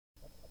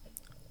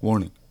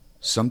Warning.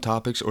 Some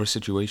topics or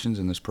situations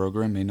in this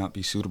program may not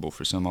be suitable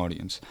for some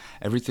audience.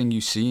 Everything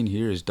you see and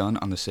hear is done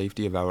on the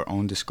safety of our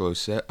own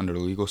disclosed set under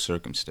legal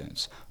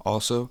circumstance.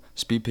 Also,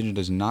 Speed Pigeon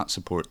does not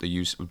support the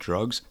use of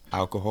drugs,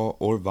 alcohol,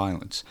 or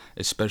violence,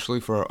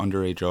 especially for our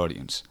underage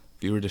audience.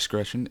 Viewer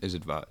discretion is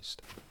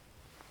advised.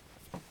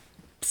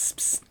 Psst,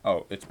 psst.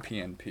 Oh, it's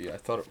PNP. I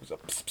thought it was a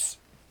psst, psst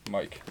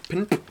mic.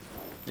 Pimp.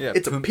 Yeah,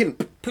 it's a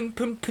pimp. Pimp.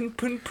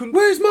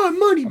 Where's my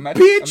money,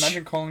 imagine, bitch?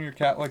 Imagine calling your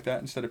cat like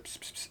that instead of psst,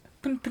 psst, psst.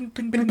 And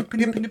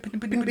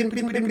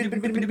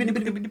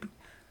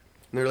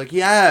they're like,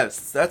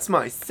 yes, that's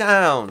my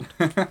sound.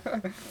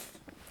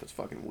 That's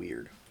fucking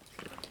weird.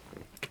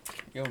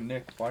 Yo,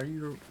 Nick, why are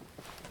you...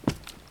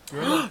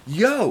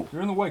 Yo!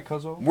 You're in the way,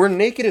 cuzzo. We're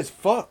naked as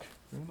fuck.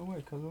 You're in the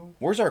way, cuzzo.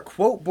 Where's our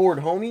quote board,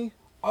 homie?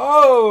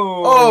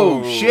 Oh!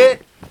 Oh,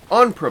 shit!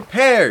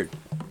 Unprepared!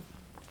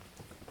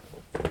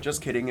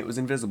 Just kidding, it was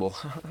invisible.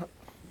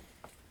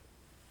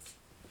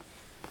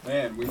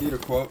 Man, we need a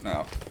quote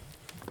now.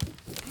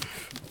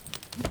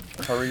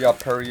 Hurry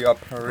up, hurry up,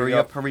 hurry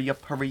up. Hurry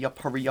up, hurry up,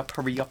 hurry up,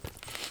 hurry up.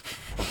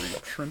 Hurry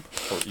up, shrimp.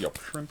 Hurry up,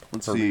 shrimp.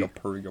 Let's hurry see. Up,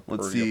 hurry up,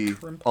 Let's hurry see. Up,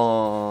 shrimp.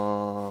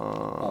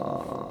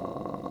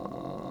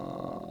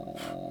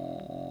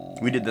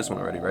 We did this one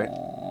already, right?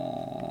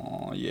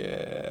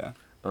 Yeah.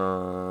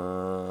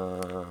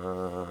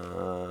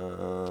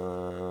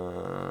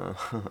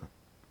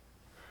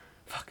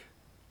 Fuck.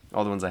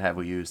 All the ones I have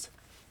we used.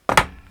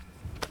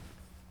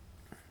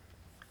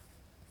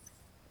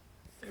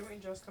 Didn't we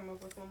just come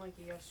up with one like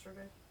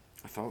yesterday?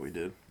 I thought we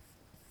did.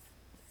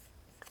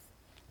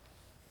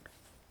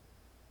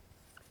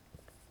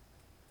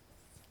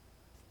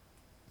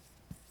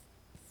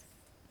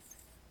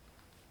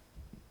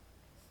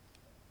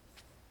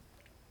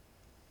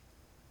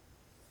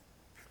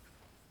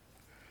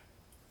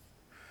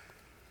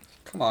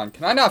 Come on,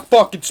 can I not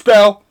fucking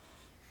spell?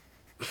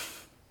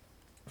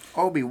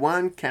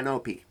 Obi-Wan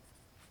Kenobi.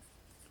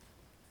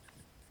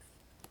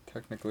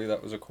 Technically,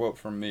 that was a quote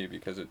from me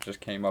because it just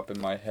came up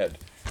in my head.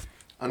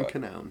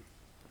 Unknown.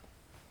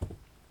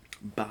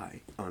 By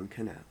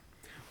Unknown.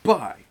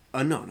 By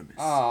Anonymous.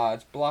 Ah,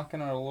 it's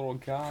blocking our little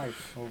guy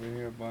over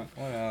here, but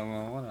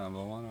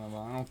whatever.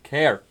 I don't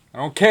care.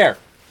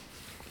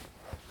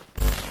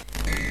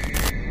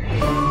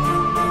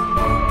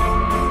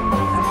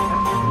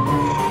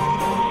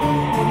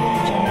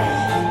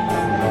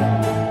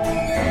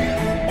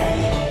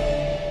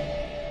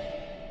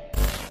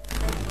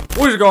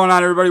 What is going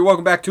on, everybody?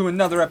 Welcome back to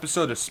another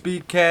episode of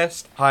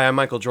Speedcast. Hi, I'm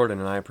Michael Jordan,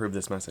 and I approve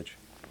this message.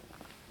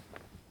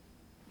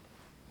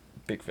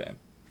 Big fan.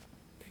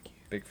 Thank you.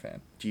 Big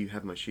fan. Do you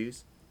have my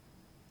shoes?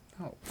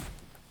 No.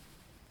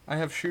 I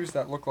have shoes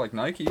that look like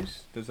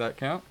Nikes. Does that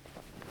count?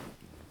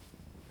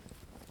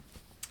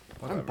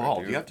 I'm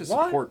bald. Dude. You have to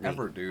support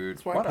Whatever, me. dude.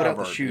 That's why I put out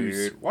the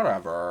shoes. Dude.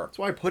 Whatever. That's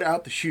why I put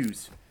out the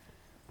shoes.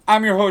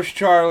 I'm your host,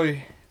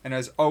 Charlie, and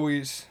as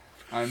always,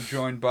 I'm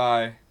joined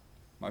by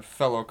my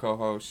fellow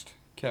co-host,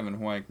 Kevin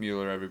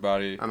Wankmueller,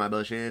 everybody. I'm my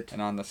bullshit.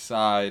 And on the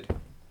side,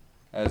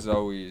 as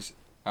always,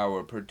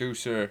 our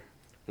producer.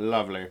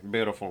 Lovely,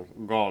 beautiful,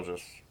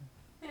 gorgeous.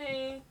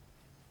 Hey.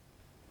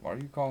 Why are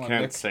you calling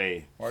Can't Nick?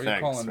 say. Why are you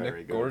thanks, calling very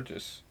Nick good.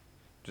 gorgeous?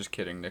 Just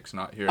kidding, Nick's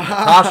not here.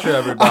 Natasha,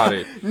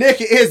 everybody.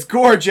 Nick is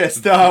gorgeous,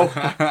 though.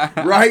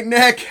 Right,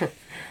 Nick?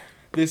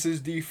 This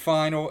is the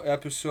final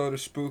episode of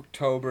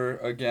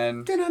Spooktober.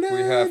 Again,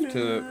 we have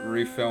to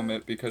refilm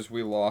it because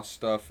we lost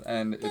stuff,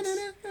 and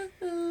it's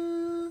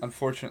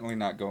unfortunately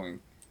not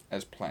going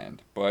as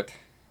planned. But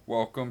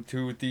welcome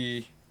to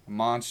the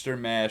Monster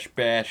Mash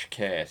Bash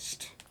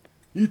Cast.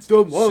 It's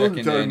the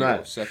Monster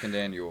Mash. Second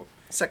annual.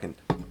 Second.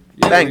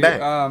 Yeah, Bang, bang.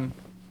 bang.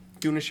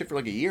 Doing this shit for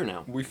like a year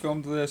now. We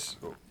filmed this.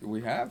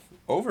 We have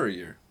over a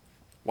year.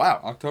 Wow.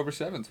 October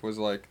 7th was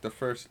like the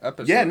first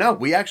episode. Yeah, no,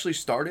 we actually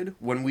started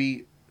when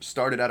we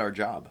started at our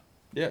job.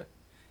 Yeah.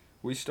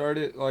 We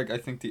started like I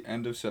think the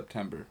end of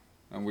September,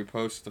 and we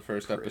posted the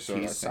first episode. I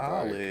think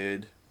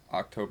solid.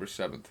 October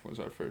 7th was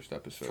our first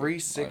episode.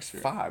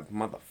 365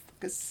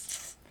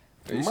 motherfuckers.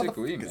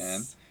 Basically,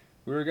 man.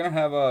 We were gonna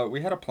have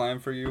we had a plan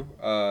for you,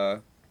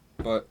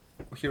 but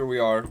here we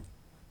are,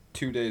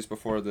 2 days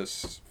before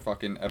this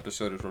fucking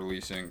episode is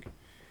releasing.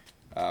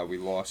 We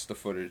lost the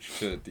footage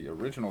to the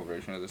original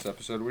version of this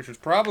episode, which was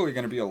probably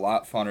gonna be a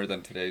lot funner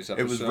than today's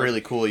episode. It was really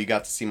cool. You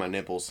got to see my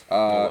nipples.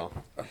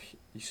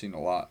 You've seen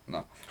a lot.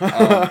 No.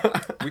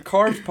 We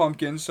carved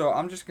pumpkins, so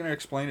I'm just going to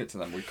explain it to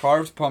them. We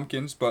carved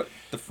pumpkins, but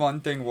the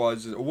fun thing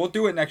was, we'll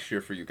do it next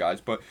year for you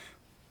guys, but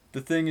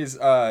the thing is,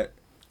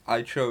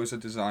 I chose a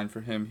design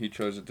for him, he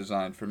chose a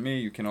design for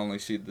me. You can only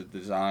see the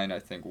design, I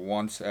think,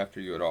 once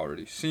after you had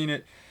already seen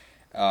it.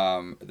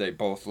 They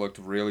both looked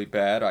really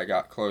bad. I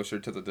got closer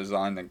to the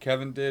design than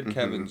Kevin did. Mm-hmm.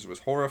 Kevin's was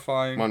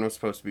horrifying. Mine was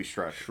supposed to be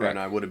Shrek, and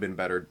I would have been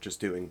better just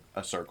doing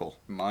a circle.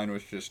 Mine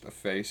was just a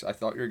face. I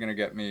thought you were going to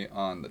get me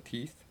on the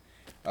teeth.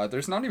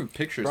 There's not even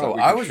pictures. Bro, that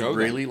we can I was show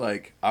really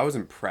them. I was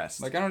impressed.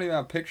 Like, I don't even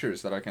have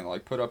pictures that I can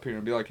put up here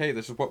and be like, hey,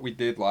 this is what we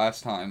did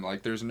last time.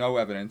 Like, there's no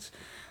evidence.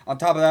 On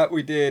top of that,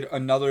 we did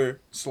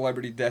another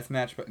celebrity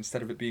deathmatch, but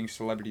instead of it being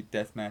celebrity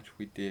deathmatch,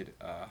 we did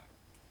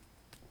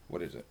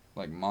what is it?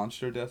 Like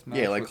monster death match?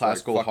 Yeah, like with,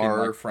 classical fucking,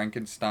 horror like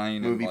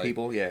Frankenstein movie and, like,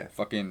 people. Yeah,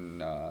 fucking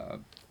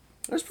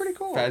that's pretty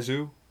cool.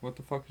 Fazoo. What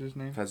the fuck is his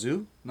name?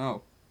 Fazoo?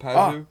 No,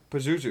 Pazuzu.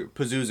 Pazuzu.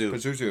 Pazuzu.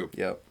 Pazuzu.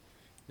 Yep.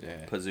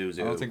 Yeah. Pazuzu.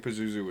 I don't think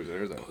Pazuzu was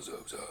there though.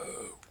 Pazuzu.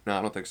 No,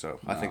 I don't think so.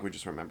 No. I think we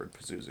just remembered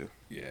Pazuzu.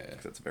 Yeah.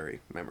 Because that's a very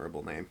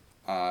memorable name.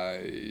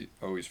 I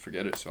always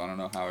forget it, so I don't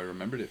know how I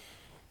remembered it.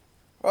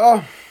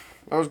 Oh,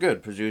 that was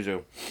good.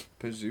 Pazuzu.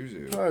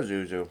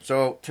 Pazuzu.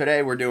 So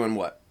today we're doing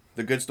what?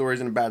 The good stories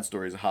and the bad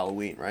stories of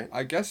Halloween, right?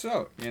 I guess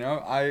so. You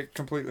know, I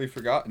completely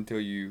forgot until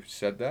you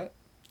said that,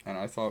 and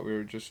I thought we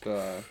were just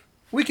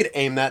We could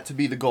aim that to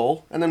be the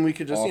goal, and then we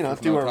could just, Off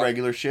with do no our top.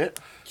 regular shit.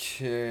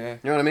 Yeah. You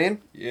know what I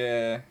mean?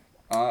 Yeah.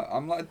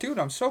 I'm like, dude,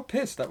 I'm so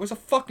pissed. That was a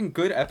fucking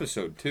good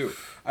episode, too.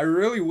 I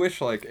really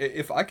wish, like,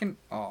 if I can...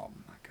 Oh,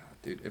 my God,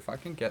 dude. If I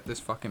can get this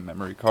fucking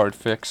memory card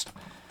fixed,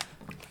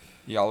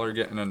 y'all are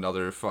getting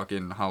another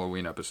fucking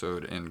Halloween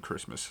episode in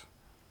Christmas.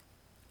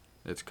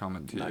 It's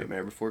coming to you.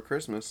 Nightmare Before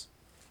Christmas.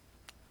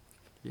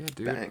 Yeah,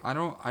 dude. Bang.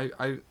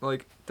 I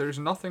like, there's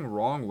nothing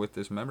wrong with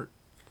this memory...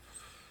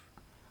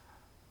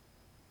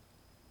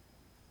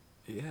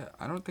 Yeah,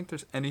 I don't think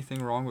there's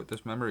anything wrong with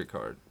this memory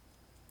card.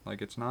 Like,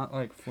 it's not,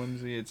 like,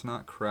 flimsy, it's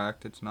not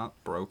cracked, it's not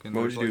broken. What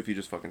would There's, you do like, if you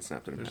just fucking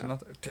snapped it in There's half?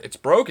 nothing... It's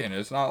broken.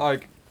 It's not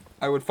like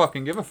I would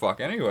fucking give a fuck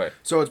anyway.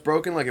 So it's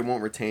broken like it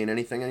won't retain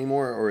anything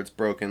anymore, or it's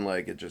broken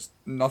like it just...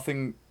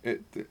 Nothing...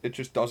 It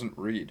just doesn't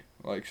read.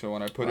 Like, so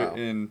when I put it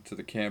into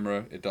the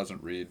camera, it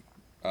doesn't read.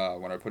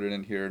 When I put it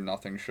in here,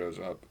 nothing shows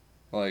up.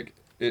 Like,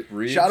 it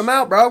reads... Shout him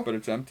out, bro! But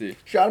it's empty.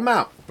 Shout him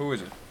out! Who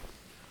is it?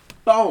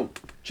 Boom!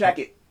 Check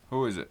it.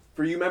 Who is it?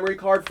 For you memory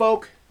card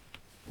folk,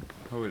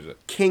 Who is it?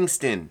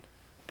 Kingston.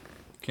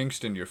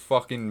 Kingston, your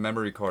fucking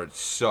memory card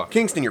sucks.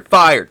 Kingston, you're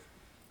fired!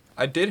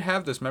 I did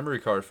have this memory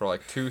card for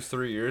like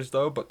 2-3 years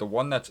though, but the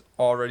one that's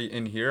already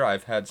in here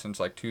I've had since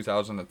like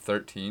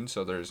 2013,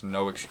 so there's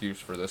no excuse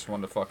for this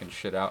one to fucking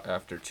shit out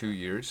after 2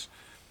 years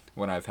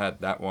when I've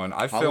had that one.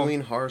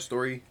 Halloween Horror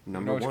Story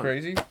number one. one.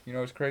 Crazy? You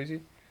know what's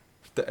crazy?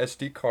 The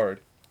SD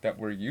card that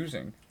we're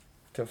using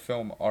to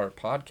film our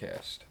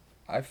podcast,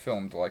 I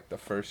filmed like the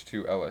first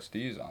 2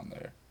 LSDs on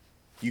there.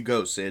 You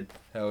go, Sid.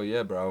 Hell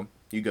yeah, bro.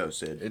 You go,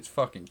 Sid. It's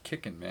fucking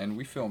kicking, man.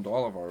 We filmed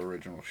all of our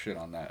original shit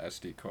on that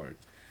SD card.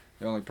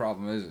 The only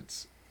problem is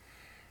it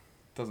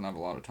doesn't have a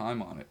lot of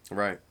time on it.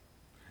 Right.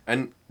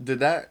 And is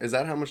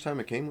that how much time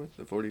it came with?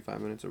 The 45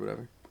 minutes or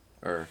whatever?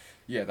 Or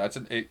Yeah, that's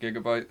an 8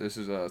 gigabyte. This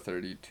is a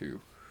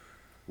 32.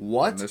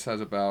 what? And this has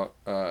about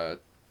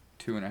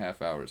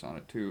 2.5 hours on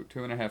it.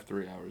 2.5,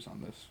 3 hours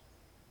on this.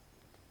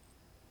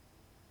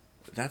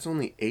 That's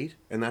only 8,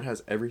 and that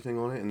has everything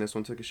on it, and this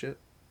one took a shit?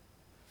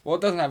 Well,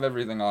 it doesn't have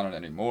everything on it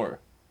anymore.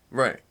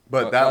 Right.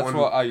 But that's that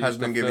what I one used has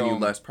to been giving you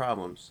film. less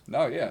problems.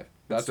 No, yeah.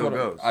 That's still what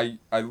goes.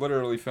 I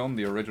literally filmed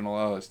the original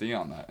LSD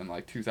on that in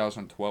like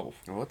 2012.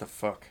 Oh, what the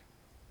fuck?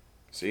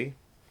 See?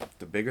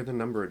 The bigger the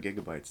number of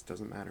gigabytes,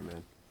 doesn't matter,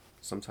 man.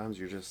 Sometimes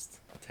you're just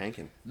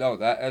tanking. No,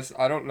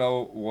 I don't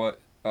know what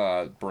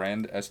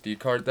brand SD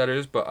card that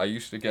is, but I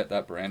used to get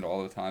that brand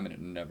all the time and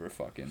it never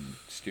fucking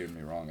steered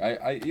me wrong.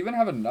 I even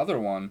have another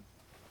one.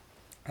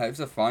 I have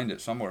to find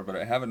it somewhere, but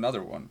I have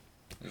another one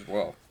as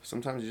well.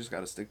 Sometimes you just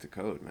gotta stick to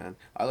code, man.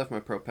 I left my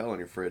Propel in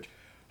your fridge.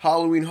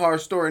 Halloween Horror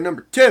Story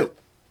number 2.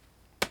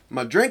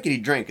 My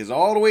drinkity drink is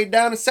all the way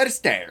down a set of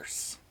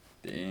stairs.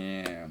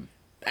 Damn.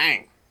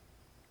 Dang,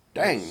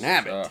 That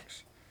nabbit.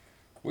 sucks.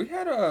 We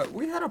had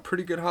a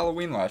pretty good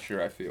Halloween last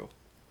year, I feel.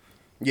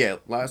 Yeah,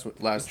 last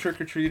Trick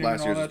or treating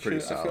last and all year's that was pretty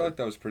shit. I feel solid. like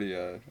that was pretty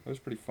it was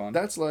pretty fun.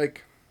 That's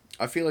like,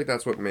 I feel like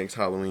that's what makes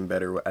Halloween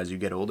better as you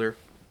get older,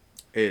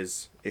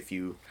 is if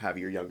you have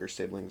your younger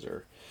siblings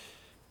or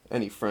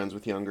any friends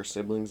with younger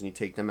siblings and you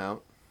take them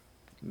out.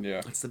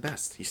 Yeah. That's the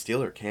best. You steal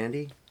their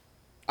candy.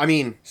 I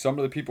mean, Some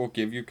of the people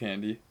give you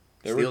candy.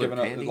 They Steal were their giving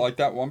out candy? like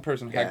that one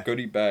person Yeah. had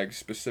goodie bags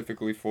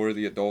specifically for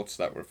the adults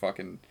that were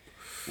fucking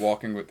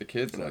walking with the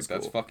kids. That's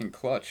That's cool. fucking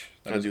clutch.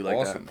 That I is do like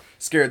awesome. that.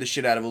 Scared the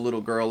shit out of a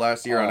little girl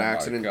last year Oh on my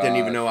accident. Didn't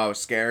even gosh. know I was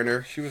scaring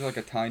her. She was like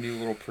a tiny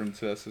little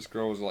princess. This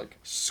girl was like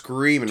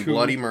Screaming 2.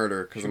 bloody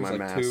murder because She of was my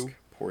like mask. 2.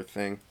 Poor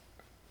thing.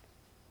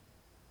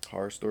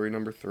 Horror Story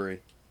number 3.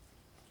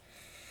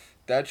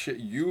 that shit.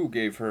 You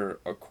gave her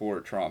a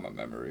core trauma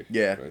memory.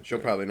 Yeah, right she'll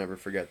there. probably never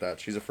forget that.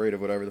 She's afraid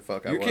of whatever the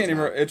fuck I You was can't even.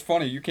 now. It's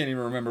funny. You can't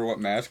even remember what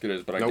mask it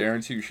is, but Nope. I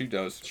guarantee you she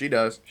does. She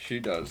does. She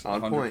does.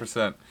 On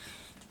 100%.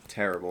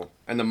 Terrible.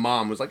 And the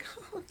mom was like,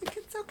 oh, I think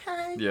it's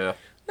okay. Yeah.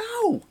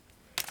 No!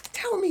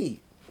 Tell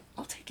me!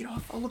 I'll take it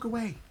off. I'll look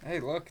away. Hey,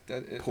 look.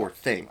 Poor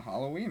thing.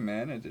 Halloween,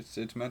 man.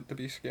 It's meant to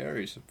be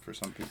scary for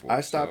some people.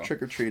 I stopped so.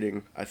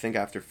 trick-or-treating, I think,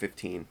 after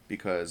 15,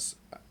 because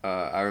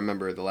I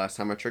remember the last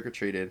time I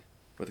trick-or-treated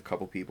with a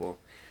couple people,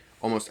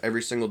 almost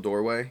every single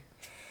doorway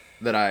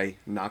that I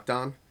knocked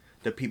on,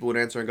 the people would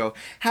answer and go,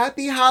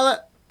 Happy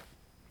Halla...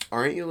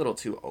 Aren't you a little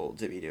too old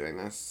to be doing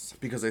this?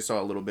 Because they saw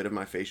a little bit of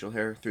my facial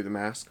hair through the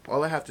mask.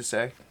 All I have to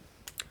say,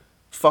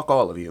 fuck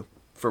all of you,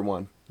 for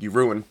one. You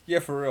ruined Yeah,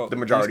 for real. the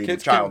majority of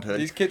These your childhood.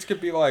 These kids could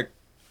be like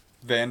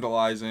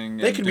vandalizing.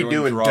 They and could be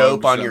doing drugs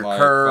dope on and, your like,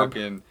 curb,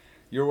 Fucking,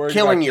 you're worried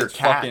killing about your kids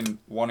cat. fucking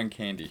wanting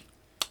candy.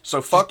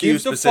 So fuck you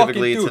give the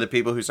specifically fucking- to the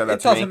people who said that It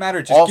to me. doesn't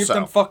matter. Just Also, give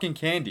them fucking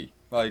candy.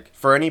 Like,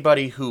 for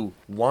anybody who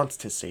wants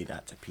to say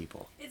that to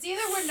people, It's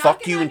either we're Fuck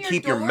knocking you on and your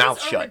keep your doors mouth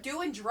or shut. we're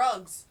doing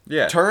drugs.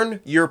 yeah. turn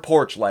your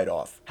porch light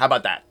off. How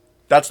about that?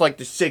 That's like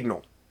the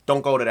signal.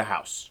 Don't go to the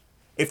house.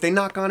 If they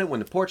knock on it when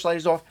the porch light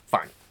is off,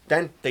 fine.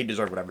 Then they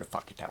deserve whatever the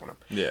fuck you're telling them.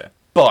 Yeah.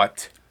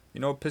 But You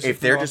know what pisses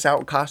if me they're off? just out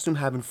in costume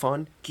having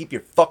fun, keep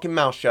your fucking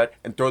mouth shut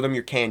and throw them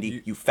your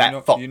candy, you fat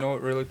know, fuck. You know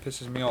what really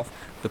pisses me off?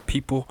 The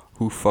people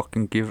who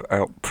fucking give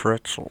out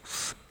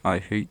pretzels. I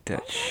hate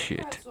that shit,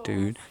 pretzels?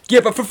 dude.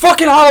 Yeah, but for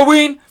fucking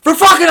Halloween! For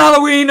fucking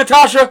Halloween,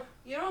 Natasha!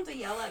 You don't have to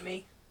yell at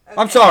me. I'm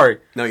Okay. sorry.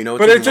 No, you know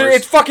what's But even worse?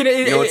 it's fucking...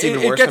 You know what's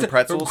even worse gets than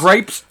pretzels?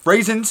 Grapes,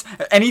 raisins,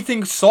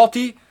 anything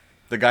salty.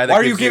 The guy that Why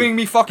are you gives giving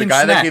me fucking The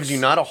guy that snacks? gives you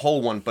not a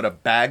whole one, but a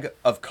bag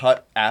of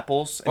cut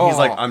apples, and he's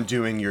like, Oh. I'm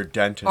doing your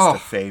dentist Oh. a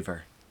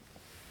favor.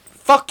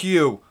 Fuck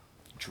you.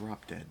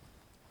 Drop dead.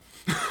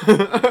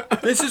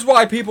 This is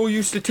why people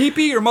used to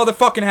teepee your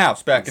motherfucking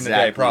house back in the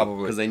day,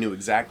 probably. Because they knew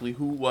exactly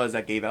who it was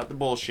that gave out the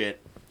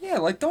bullshit. Yeah,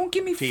 like, don't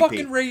give me TP.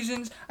 fucking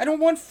raisins. I don't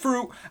want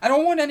fruit. I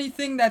don't want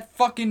anything that's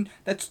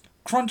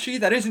crunchy,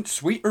 that isn't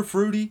sweet or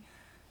fruity.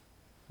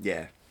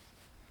 Yeah.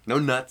 No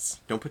nuts.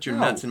 Don't put your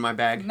No. nuts in my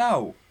bag.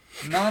 No,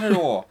 not at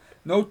all.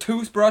 No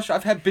toothbrush.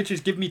 I've had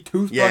bitches give me Yeah,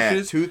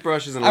 toothbrushes.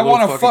 toothbrushes and a I little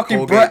want a fucking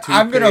Colgate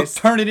I'm gonna toothpaste.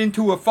 turn it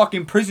into a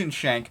fucking prison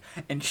shank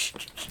and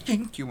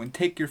shank you and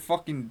take your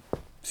fucking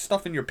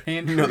stuff in your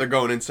pantry. You know they're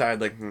going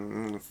inside like,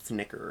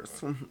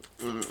 Snickers.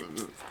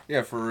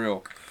 Yeah, for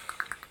real.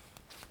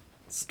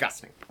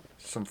 Disgusting.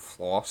 Some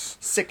floss.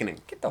 Sickening.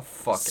 Get the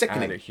fuck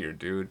Sickening. out of here,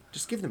 dude.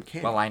 Just give them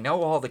candy. Well, I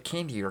know all the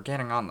candy you're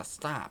getting on the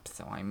stop,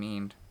 so I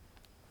mean,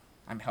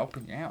 I'm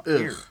helping you out Ugh.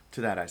 here.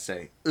 To that I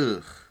say,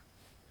 ugh.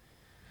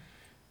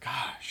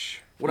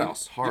 Gosh. What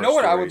else? Horror You know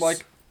what I would stories.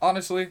 like,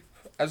 honestly,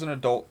 as an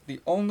adult? The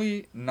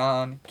only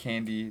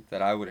non-candy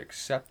that I would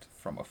accept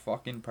from a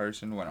fucking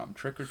person when I'm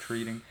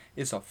trick-or-treating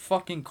is a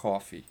fucking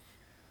coffee.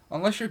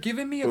 Unless you're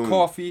giving me a Boom.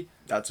 coffee,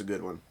 That's a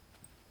good one.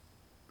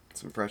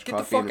 Some fresh get the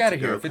coffee. fuck in a out of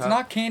here. to-go If it's cup.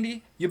 not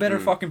candy, you better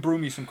fucking brew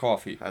me some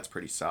coffee. That's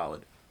pretty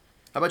solid.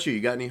 How about you?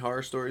 You got any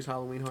horror stories?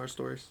 Halloween horror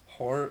stories?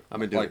 Horror. I've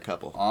been doing like, a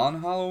couple.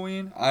 On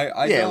Halloween?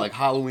 I Yeah, don't- like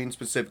Halloween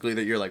specifically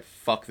that you're like,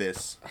 fuck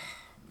this.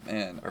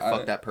 man, Or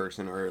fuck that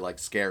person. Or like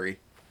scary.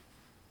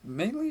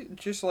 Mainly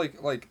just like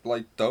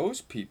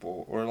those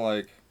people, or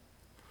like,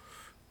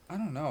 I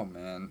don't know,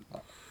 man.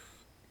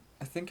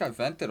 I think I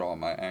vented all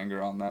my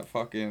anger on that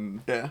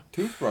fucking Yeah.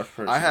 toothbrush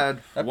person. I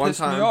had that one pissed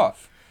time. me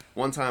off.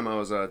 One time I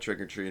was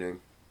trick-or-treating.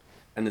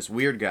 And this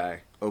weird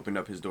guy opened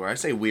up his door. I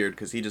say weird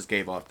because he just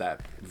gave off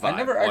that vibe I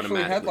never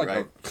actually had automatically, like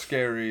right? a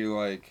scary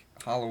like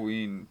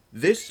Halloween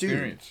This dude,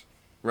 experience.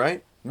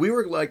 right? We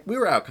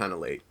were out kind of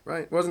late,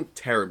 right? It wasn't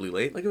terribly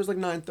late. Like it was like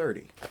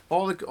 9:30.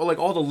 All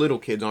the little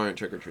kids aren't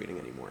trick or treating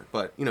anymore,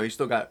 but you know you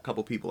still got a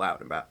couple people out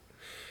and about.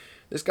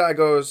 This guy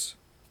goes,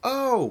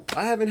 "Oh,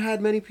 I haven't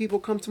had many people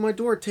come to my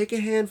door. Take a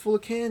handful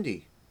of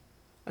candy."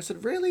 I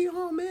said, "Really?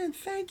 Oh man,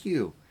 thank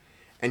you."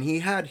 And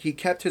he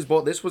kept his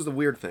bowl. This was the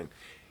weird thing.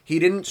 He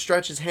didn't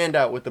stretch his hand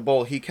out with the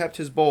bowl. He kept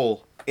his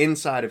bowl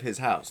inside of his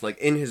house, like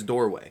in his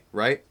doorway,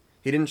 right?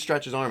 He didn't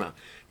stretch his arm out.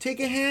 Take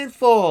a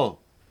handful.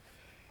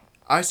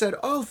 I said,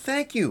 "Oh,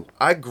 thank you."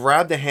 I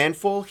grabbed a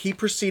handful. He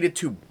proceeded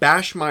to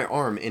bash my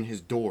arm in his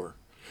door.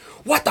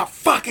 "What the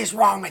fuck is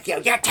wrong with you?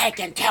 You're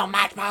taking too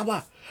much,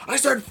 mama." I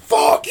said,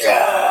 "Fuck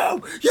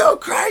you! You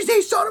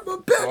crazy son of a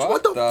bitch!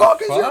 What the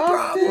fuck is your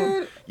problem?"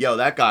 dude? Yo,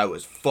 that guy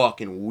was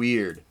fucking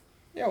weird.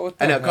 Yeah, what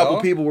the And a couple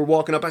hell? people were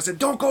walking up. I said,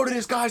 "Don't go to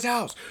this guy's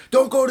house.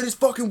 Don't go to this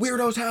fucking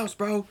weirdo's house,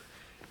 bro."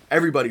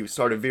 Everybody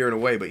started veering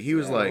away, but he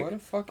was Yeah, like, what a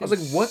fucking I was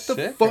like, "What the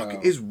sicko.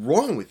 fuck is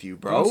wrong with you,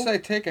 bro?" Don't say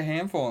take a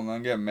handful and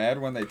then get mad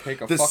when they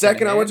take a The fucking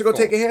second I went to go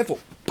handful. take a handful,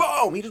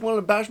 boom! He just wanted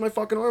to bash my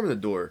fucking arm in the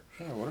door.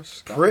 Yeah, what a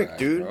scumbag, Prick,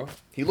 dude. bro.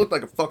 He looked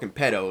like a fucking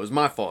pedo. It was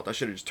my fault. I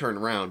should have just turned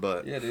around,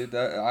 but Yeah, dude,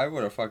 that I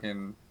would have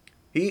fucking.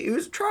 he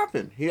was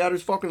trapping. He had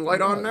his fucking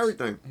light on and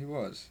everything. He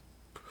was.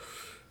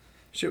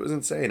 Shit was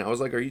insane. I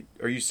was like, "Are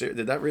you serious?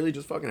 Did that really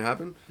just fucking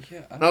happen?"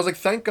 Yeah. And I was like,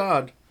 "Thank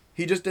God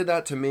he just did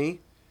that to me,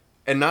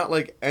 and not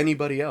like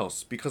anybody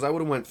else, because I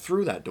would have went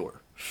through that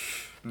door."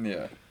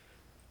 Yeah.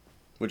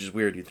 Which is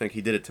weird. You'd think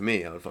he did it to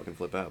me. I would fucking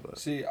flip out, but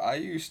See, I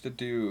used to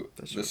do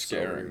That's the just so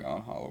scaring weird.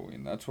 on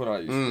Halloween. That's what I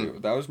used to do.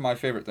 That was my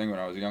favorite thing when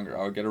I was younger.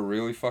 I would get a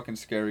really fucking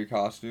scary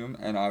costume,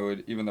 and I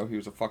would, even though he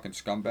was a fucking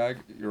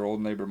scumbag, your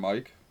old neighbor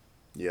Mike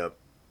yep.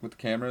 with the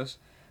cameras,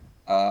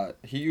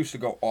 he used to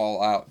go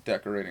all out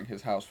decorating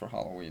his house for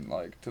Halloween,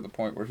 like, to the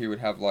point where he would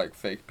have, like,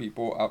 fake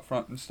people out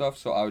front and stuff,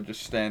 so I would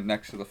just stand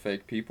next to the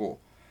fake people,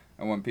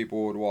 and when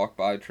people would walk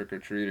by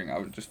trick-or-treating, I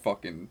would just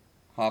fucking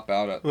hop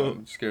out at them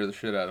and scare the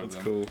shit out of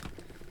them. cool.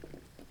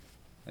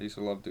 I used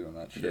to love doing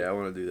that shit. Yeah, I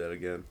want to do that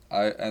again.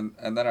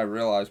 And then I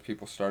realized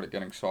people started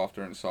getting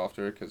softer and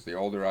softer because the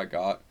older I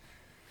got,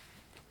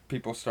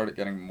 people started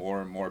getting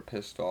more and more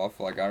pissed off.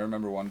 Like, I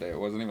remember one day, it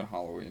wasn't even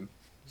Halloween.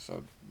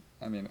 So,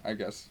 I mean, I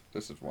guess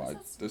this is why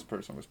this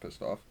person was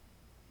pissed off.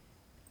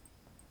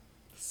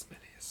 Smelly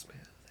smell.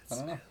 I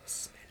don't know.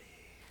 Smelly.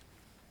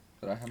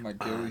 But I had my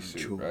ghillie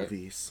suit, right?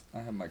 Anchovies. I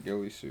had my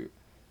ghillie suit.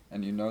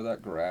 And you know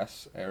that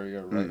grass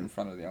area right in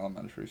front of the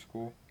elementary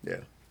school? Yeah.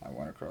 I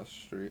went across the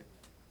street,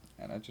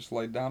 and I just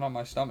laid down on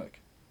my stomach.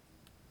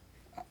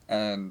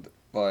 And,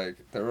 like,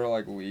 there were,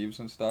 like, leaves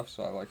and stuff,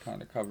 so I, like,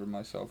 kind of covered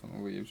myself in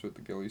the leaves with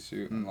the ghillie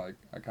suit, and, like,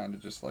 I kind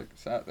of just, like,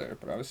 sat there.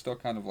 But I was still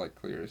kind of, like,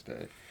 clear as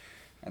day.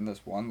 And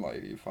this one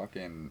lady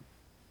fucking...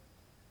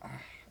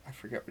 I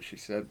forget what she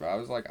said, but I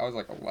was like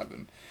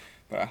 11.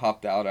 But I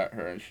hopped out at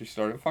her, and she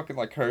started fucking,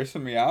 like,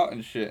 cursing me out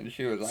and shit. And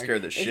she was like,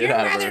 scared the shit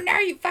out of her. If your brother know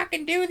you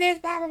fucking do this,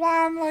 blah, blah,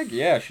 blah. I'm like,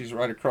 yeah, she's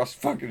right across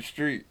the fucking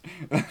street.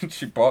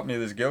 She bought me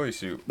this ghillie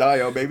suit. Nah,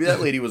 yo, maybe that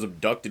lady was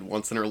abducted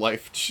once in her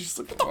life. She's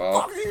like, what the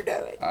fuck are you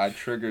doing? I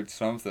triggered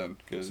something,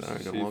 because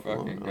she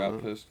fucking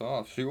got pissed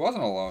off. She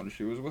wasn't alone.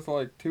 She was with,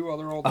 like, 2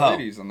 other old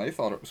ladies, and they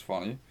thought it was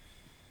funny.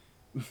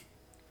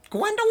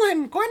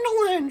 Gwendolyn,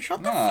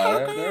 shut the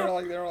fuck up.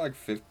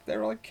 They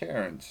were like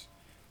Karens.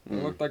 They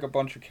looked like a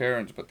bunch of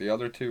Karens, but the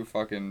other 2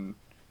 fucking...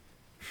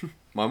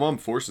 My mom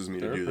forces me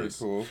to do this.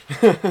 They were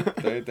pretty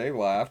cool. They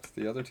laughed.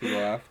 The other 2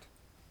 laughed.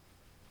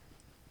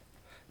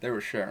 They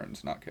were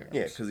Sharons, not Karens.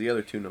 Yeah, because the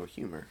other 2 know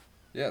humor.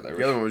 Yeah, they were.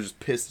 The other one was just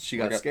pissed that she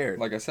got scared.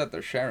 Like I said,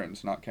 they're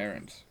Sharons, not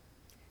Karens.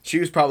 She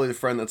was probably the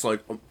friend that's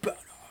like, I'm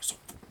badass.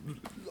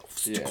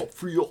 Stick up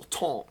for your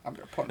tongue. I'm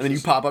gonna punch and then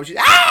this. you pop up, she's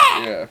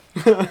ah! Yeah.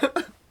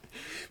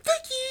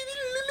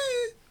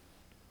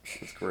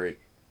 That's great.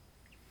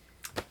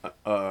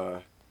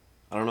 I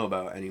don't know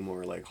about any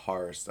more like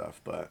horror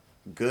stuff, but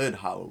good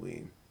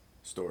Halloween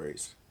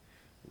stories.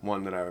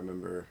 One that I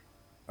remember,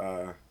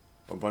 a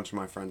bunch of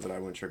my friends that I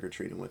went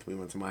trick-or-treating with, we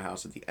went to my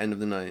house at the end of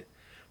the night,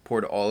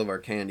 poured all of our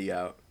candy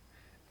out,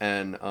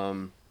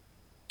 and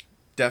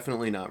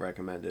definitely not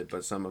recommended,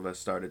 but some of us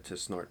started to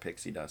snort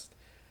pixie dust.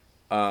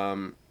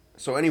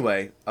 So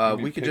anyway,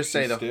 we could just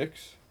say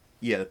sticks?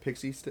 Yeah, the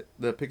pixie stick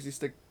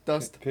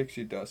dust.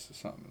 Pixie dust is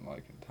something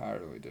like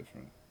entirely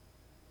different.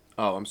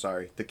 Oh, I'm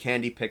sorry. The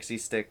candy pixie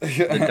stick,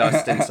 the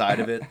dust inside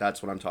of it,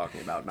 that's what I'm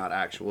talking about, not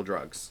actual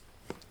drugs.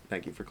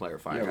 Thank you for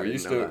clarifying. Yeah, I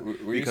didn't know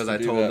that. Because I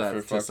told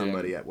that to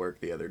somebody at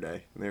work the other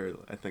day.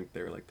 I think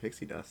they were like,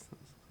 pixie dust.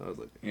 So I was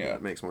like, yeah,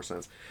 that makes more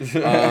sense.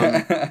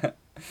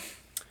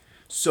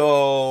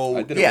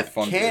 So, yeah,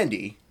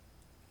 candy.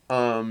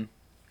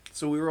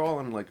 So we were all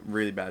on like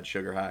really bad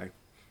sugar high.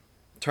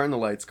 Turned the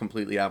lights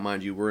completely out.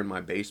 Mind you, we're in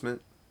my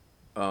basement.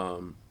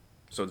 So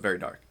it's very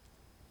dark.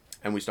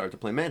 And we started to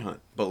play Manhunt.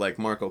 But like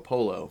Marco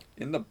Polo.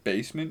 In the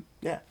basement?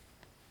 Yeah.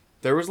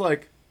 There was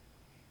like,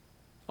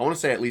 I want to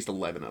say at least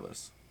 11 of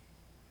us.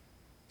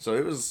 So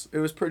it was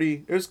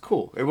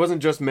cool. It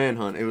wasn't just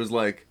Manhunt. It was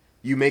like,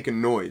 you make a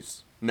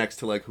noise next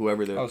to like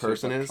whoever the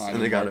person is.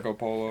 And they got Marco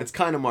Polo. It's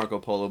kind of Marco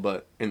Polo,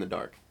 but in the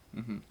dark.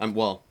 Mm-hmm.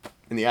 Well,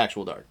 in the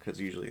actual dark. Because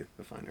usually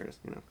the finder is,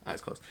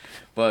 eyes closed.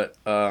 But,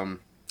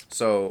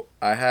 so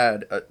I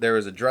had, there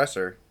was a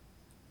dresser.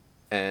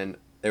 And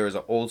there was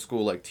an old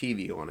school like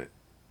TV on it.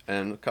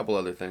 And a couple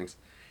other things.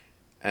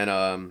 And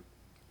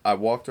I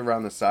walked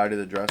around the side of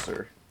the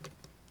dresser,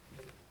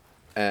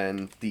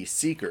 and the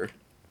seeker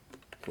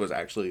was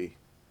actually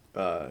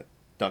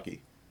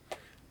Ducky.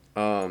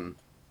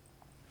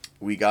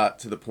 We got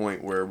to the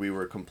point where we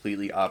were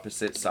completely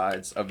opposite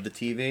sides of the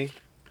TV,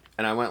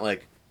 and I went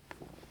like,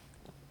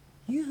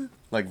 yeah,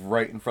 like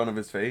right in front of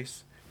his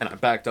face, and I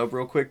backed up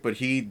real quick, but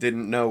he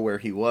didn't know where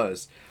he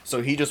was,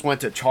 so he just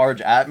went to charge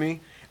at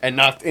me. And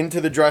knocked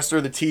into the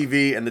dresser, the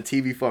TV, and the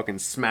TV fucking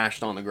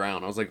smashed on the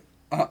ground. I was like,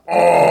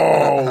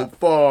 oh,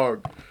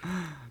 fuck.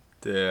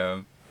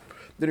 Damn.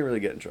 Didn't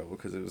really get in trouble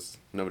because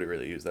nobody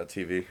really used that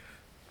TV.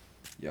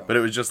 Yeah. But it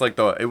was just like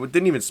it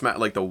didn't even smash,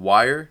 like the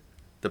wire,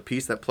 the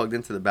piece that plugged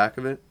into the back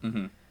of it,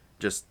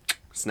 just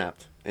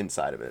snapped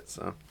inside of it.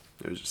 So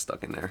it was just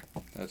stuck in there.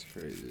 That's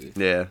crazy.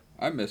 Yeah.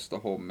 I miss the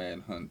whole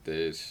Manhunt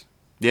days.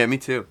 Yeah, me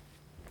too.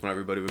 When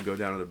everybody would go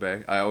down to the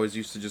bay. I always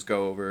used to just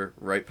go over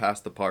right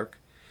past the park.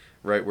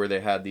 Right where they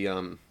had the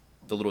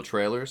little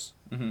trailers,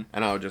 and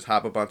I would just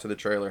hop up onto the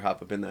trailer,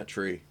 hop up in that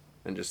tree,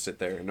 and just sit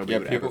there, and nobody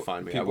would ever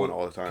find me. I went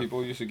all the time.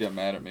 People used to get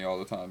mad at me all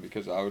the time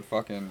because I would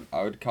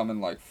come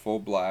in like full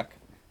black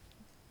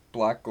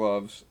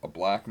gloves, a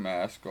black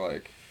mask,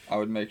 like I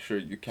would make sure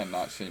you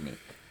cannot see me,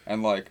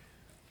 and like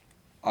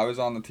I was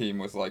on the team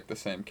with like the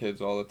same kids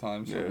all the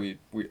time, so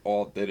we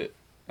all did it,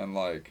 and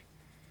like.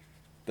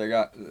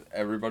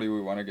 Everybody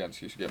we went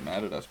against used to get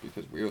mad at us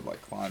because we would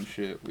like climb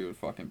shit, we would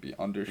fucking be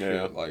under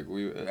shit, like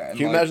we. Can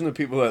you imagine the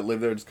people that live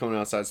there just coming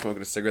outside smoking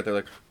a cigarette? They're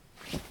like,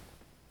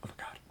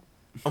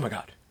 oh my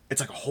god, it's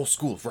like a whole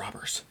school of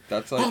robbers.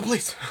 That's like, oh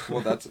please.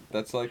 Well,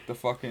 that's like the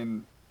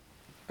fucking,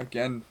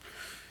 again,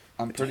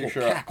 I'm pretty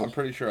sure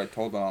I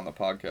told that on the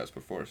podcast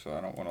before, so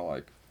I don't want to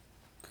like,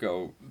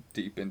 go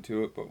deep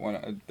into it. But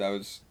that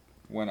was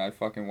when I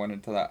fucking went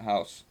into that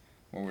house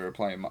when we were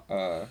playing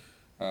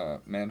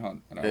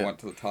Manhunt, and I went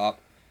to the top,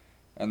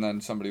 and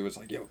then somebody was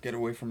like, yo, get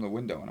away from the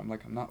window, and I'm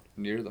like, I'm not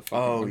near the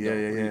fucking window,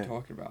 what are you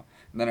talking about?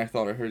 And then I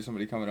thought I heard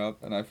somebody coming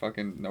up,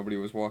 and nobody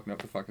was walking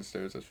up the fucking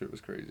stairs. That shit was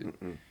crazy.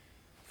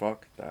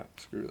 Fuck that.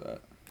 Screw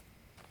that.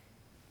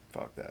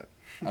 Fuck that.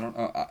 I don't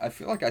know, I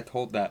feel like I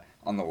told that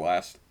on the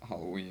last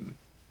Halloween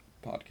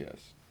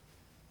podcast.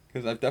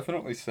 Because I've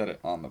definitely said it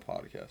on the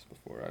podcast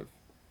before.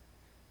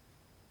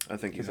 I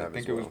think you Because I have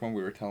think as it well. was when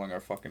we were telling our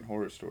fucking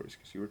horror stories.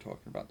 Because you were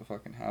talking about the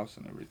fucking house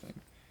and everything.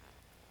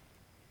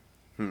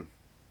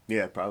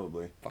 Yeah,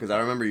 probably. Because I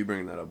remember you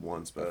bringing that up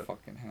once, The but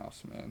fucking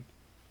house, man.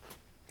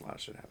 a lot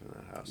of shit happened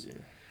in that house. Yeah.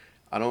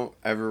 I don't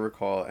ever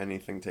recall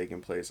anything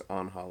taking place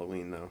on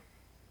Halloween, though.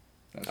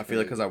 That's I feel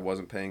like crazy. because I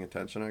wasn't paying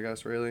attention, I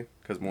guess, really.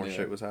 Because more Yeah.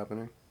 shit was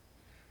happening.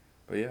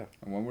 But yeah.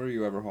 And when were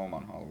you ever home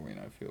on Halloween,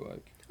 I feel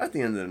like? At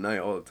the end of the night,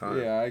 all the time.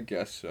 Yeah, I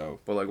guess so.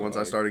 But, like, once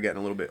I started getting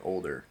a little bit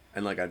older,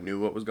 and, like, I knew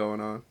what was going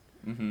on,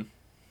 Mm-hmm.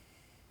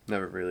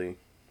 never really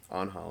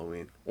on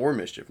Halloween. Or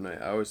Mischief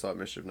Night. I always thought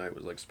Mischief Night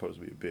was, like, supposed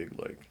to be a big,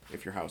 like,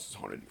 if your house is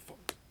haunted, you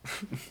fuck.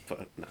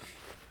 But, no.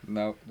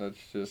 No, that's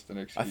just an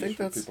excuse think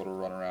for that's- people to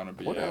run around and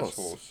be what else?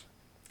 assholes.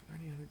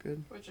 Any other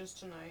good? Which is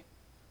tonight.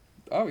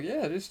 Oh,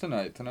 yeah, it is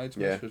tonight. Tonight's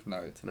Yeah. Mischief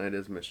Night. Tonight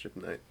is Mischief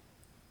Night.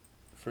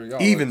 For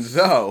y'all, Even it's-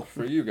 though.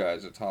 For you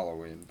guys, it's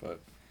Halloween, but...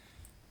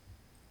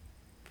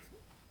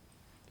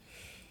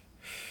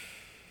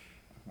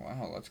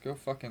 Wow, let's go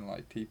fucking,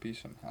 like, TP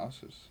some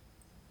houses.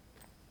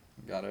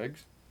 Got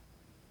eggs?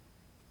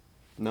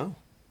 No.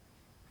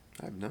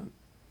 I have none.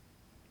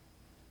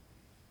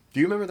 Do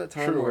you remember that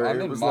time True, where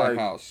I'm it in was my like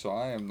house, so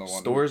I am the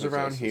one stores who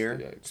around possesses here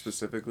the eggs.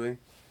 specifically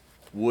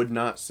would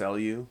not sell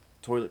you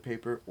toilet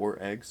paper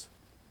or eggs?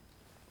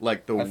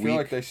 Like the I week feel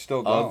like they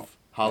still don't. of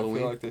Halloween, I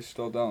feel like they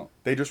still don't.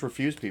 they just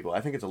refuse people.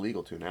 I think it's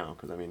illegal too now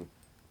because I mean,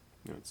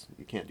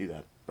 you can't do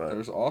that. But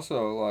There's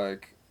also,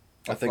 like...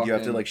 I a think you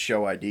have to fucking- like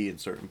show ID in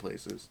certain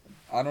places.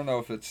 I don't know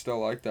if it's still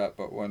like that,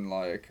 but when,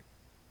 like,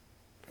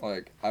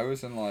 I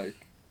was in,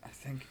 like, I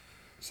think,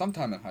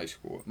 sometime in high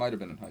school. It might have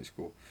been in high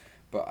school.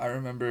 But I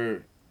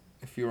remember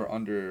if you were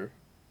under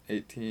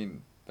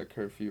 18, the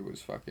curfew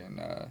was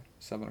fucking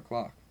 7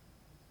 o'clock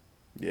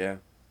Yeah,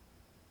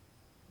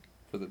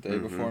 for the day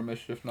before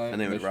Mischief Night,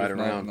 And they would Mischief ride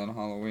Night, around. and then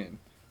Halloween.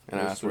 and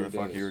Those ask where the 3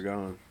 fuck days. you were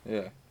going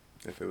Yeah,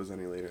 if it was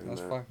any later than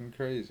that's that. fucking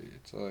crazy.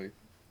 It's like,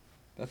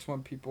 that's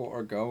when people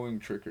are going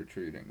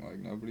trick-or-treating. Like,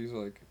 nobody's,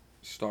 like,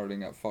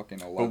 starting at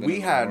fucking 11 But we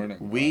in the had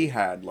morning.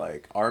 had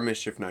like our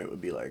Mischief Night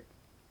would be like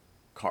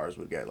cars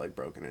would get like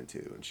broken into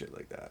and shit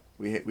like that.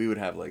 We would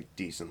have like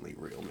decently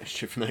real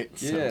Mischief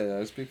Nights. So. Yeah,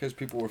 that's because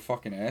people were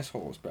fucking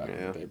assholes back in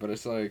Yeah. the day. But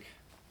it's like,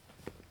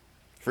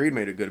 Freed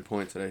made a good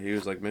point today. He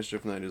was like,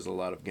 Mischief Night is a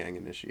lot of gang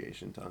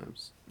initiation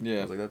times. I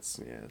yeah, was like,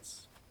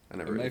 it's. I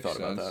never it really makes thought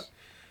sense. about that.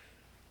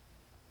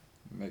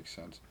 It makes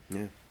sense.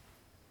 Yeah.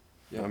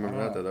 Yeah, I remember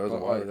don't that though. know, That was a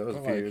but, while. like- That was a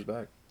but, few like, years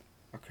back.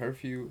 A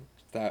curfew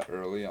that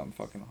early on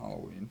fucking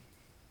Halloween.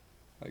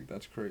 Like,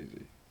 that's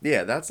crazy.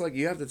 Yeah, that's like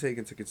you have to take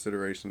into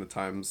consideration the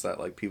times that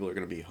like people are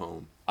gonna be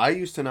home. I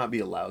used to not be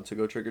allowed to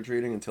go trick or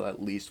treating until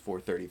at least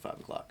 4:30, 5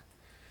 o'clock,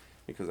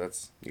 because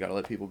that's you gotta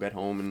let people get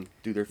home and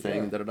do their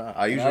thing. Yeah. Da da da.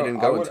 I And usually I- didn't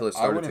I go would- until it I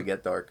started to wouldn't-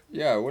 get dark.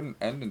 Yeah, it wouldn't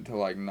end until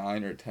like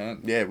 9 or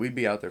 10. Yeah, we'd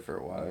be out there for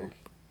a while. Like,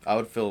 I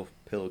would fill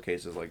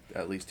pillowcases like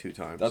at least 2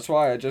 times. that's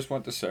why I just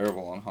went to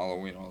Cerevel on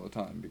Halloween all the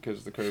time,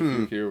 because the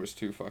curfew here was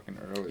too fucking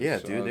early. Yeah,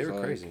 So dude, I they was were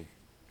like- crazy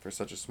for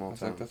such a I small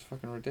was town. like, that's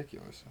fucking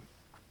ridiculous.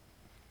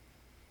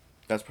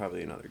 That's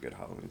probably another good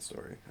Halloween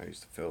story. I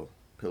used to fill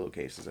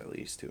pillowcases at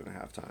least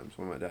 2.5 times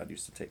when my dad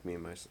used to take me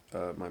and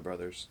my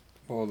brothers.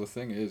 Well, the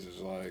thing is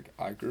like,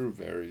 I grew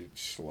very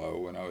slow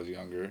when I was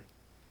younger,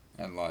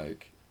 and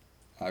like,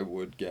 I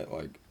would get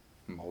like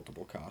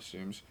multiple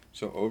costumes.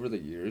 So over the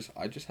years,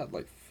 I just had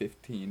like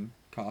 15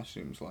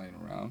 costumes laying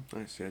around.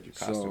 Nice, you had your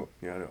So- costume.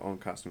 You had your own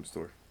costume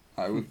store.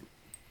 I would,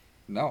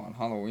 no, on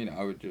Halloween,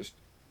 I would just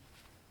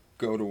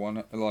go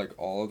to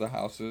all of the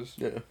houses,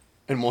 Yeah.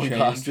 And one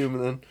Change. costume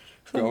and then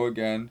go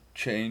again,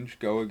 change,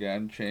 go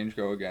again, change,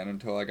 go again,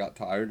 until I got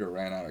tired or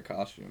ran out of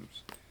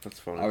costumes. that's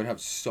funny. I would have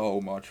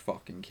so much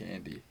fucking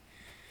candy.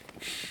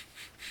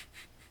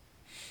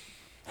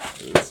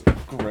 It was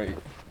great.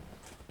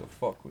 The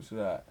fuck was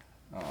that?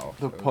 Oh,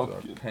 The it was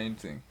pumpkin. a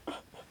painting.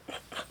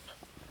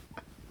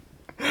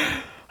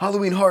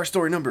 Halloween horror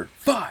story number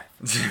 5.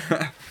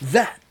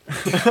 That.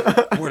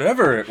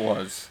 Whatever it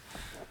was.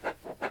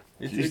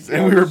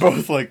 And we were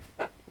both like,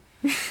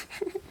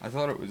 I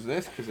thought it was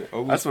this because it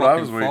always That's what I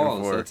was fucking waiting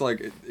falls. for. That's like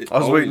it I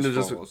was waiting always to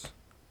just- falls.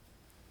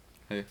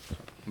 Hey,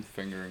 I'm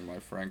fingering my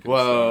Frankenstein.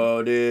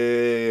 whoa,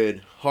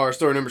 dude. Horror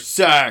story number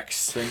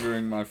 6.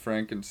 Fingering my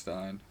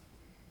Frankenstein.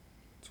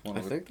 It's one I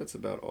of the, think that's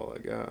about all I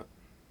got.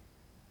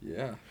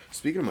 yeah.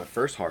 Speaking of my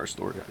first horror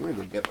story, I'm going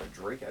to go get my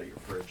drink out of your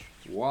fridge.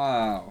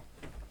 Wow.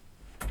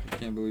 I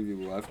can't believe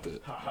you left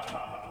it.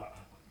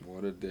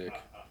 What a dick.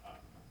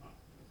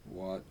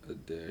 What a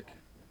dick.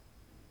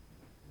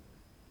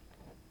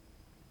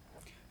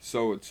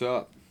 So what's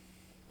up?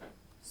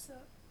 So,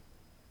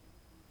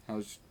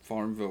 How's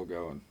Farmville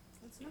going?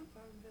 it's not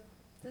Farmville.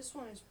 This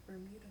one is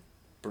Bermuda.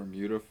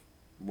 Bermuda?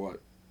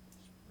 What?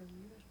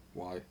 Bermuda.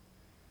 Why?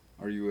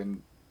 Are you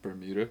in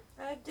Bermuda?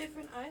 I have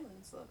different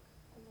islands, look.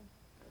 Hold on.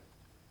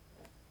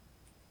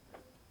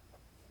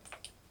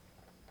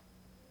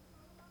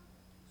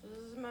 So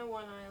this is my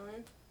one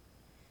island.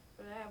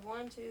 But I have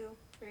 1, 2,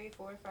 3,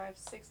 4, 5,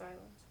 6 islands.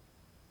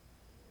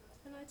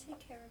 And I take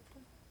care of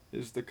them.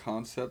 Is the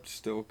concept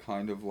still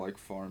kind of like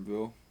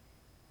Farmville?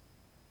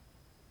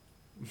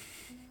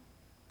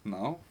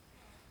 No?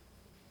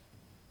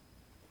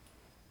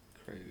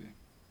 Crazy.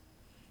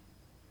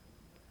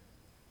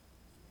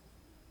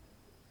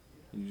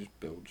 You just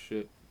build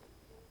shit.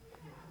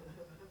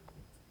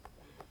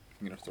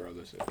 I'm gonna throw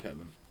this at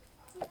Kevin.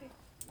 Okay.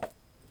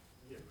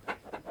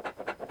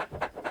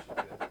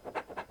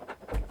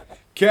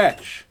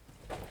 Catch!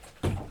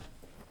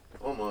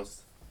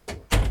 Almost.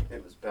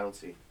 It was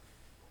bouncy.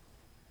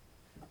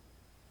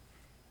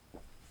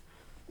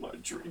 My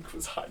drink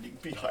was hiding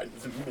behind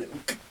the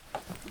milk.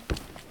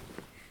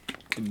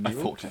 I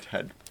thought it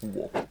had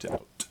walked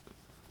out.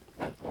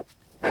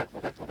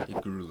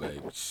 It grew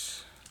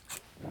legs.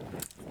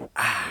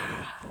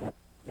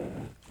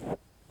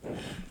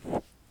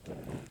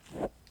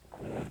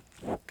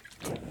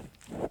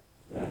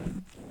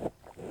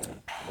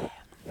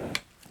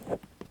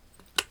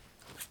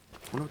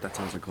 I wonder what that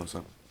sounds like close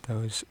up. That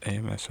was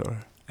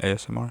ASMR, by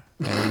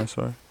That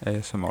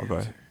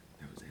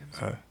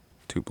was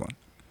Too Blunt.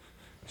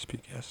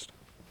 Speak guest.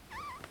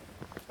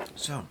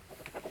 So,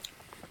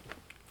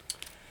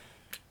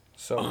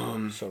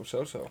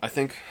 So. I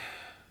think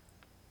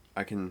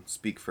I can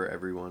speak for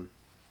everyone.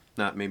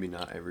 Maybe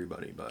not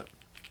everybody, but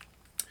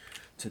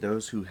to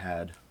those who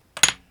had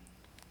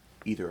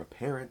either a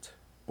parent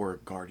or a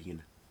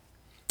guardian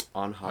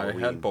on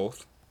Halloween. I had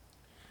both.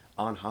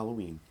 On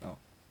Halloween. Oh.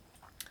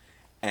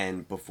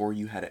 And before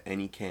you had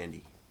any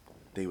candy,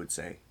 they would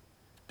say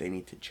they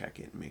need to check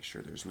it and make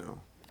sure there's no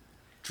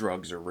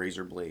drugs or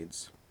razor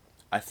blades.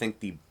 I think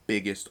the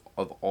biggest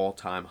of all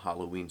time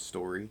Halloween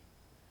story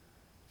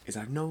is,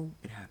 I know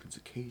it happens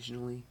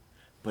occasionally,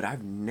 but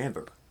I've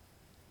never,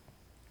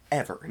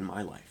 ever in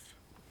my life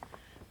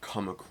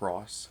come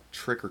across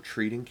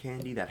trick-or-treating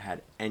candy that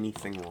had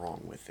anything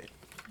wrong with it.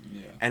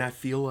 Yeah. And I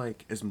feel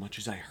like as much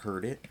as I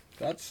heard it,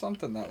 That's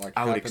something that like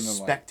I would happened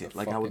expect in, it.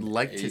 Like I would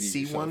like to 80s,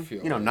 see I one.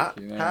 feel You know, like, not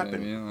you know happen, what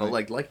I mean?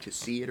 but like to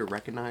see it or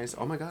recognize.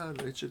 Oh my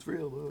God, it's just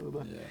real. Blah, blah,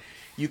 blah. Yeah.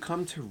 You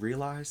come to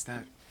realize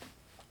that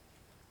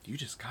you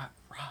just got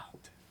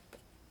robbed.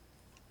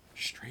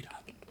 Straight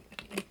up.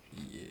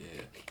 Yeah.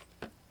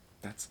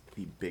 That's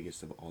the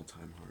biggest of all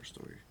time horror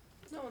story.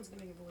 No one's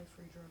gonna give away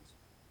free drugs.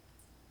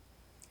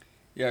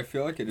 Yeah, I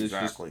feel like it is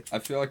Exactly. just. I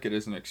feel like it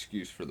is an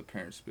excuse for the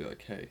parents to be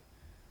like, "Hey,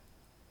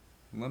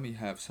 let me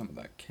have some of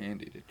that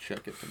candy to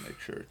check it to make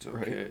sure it's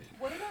okay." Right.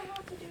 What did I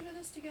have to do to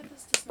this to get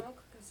this to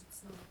smoke? Because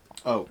it's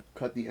not. Oh,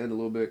 cut the end a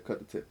little bit, cut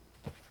the tip.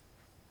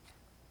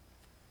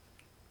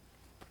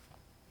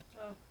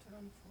 Oh, turn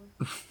on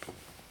the floor.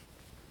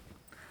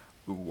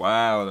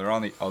 Wow, they're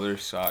on the other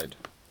side.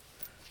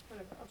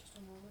 Whatever, I'll just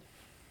unroll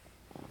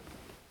it.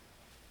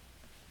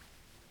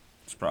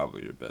 It's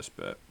probably your best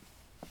bet.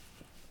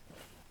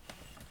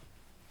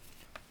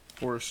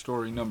 Horror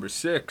story number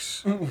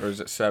 6, or is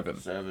it 7?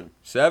 7.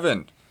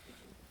 7.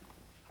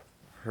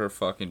 Her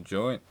fucking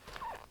joint.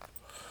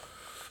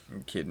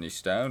 Kidney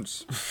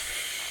stones.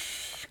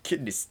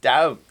 Kidney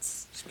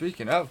stouts.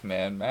 Speaking of,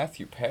 man,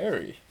 Matthew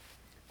Perry.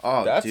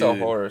 Oh, That's dude. a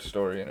horror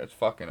story in its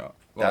fucking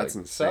That's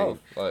insane.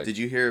 Like, Did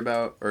you hear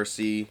about or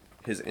see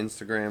his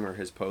Instagram or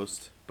his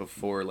post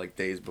before, like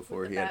days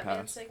before With he the had Batman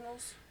passed?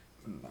 signals?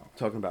 No.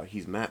 Talking about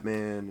he's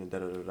Matman and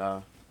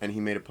da-da-da-da. And he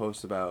made a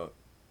post about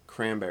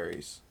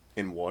cranberries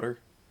in water.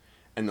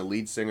 And the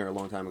lead singer a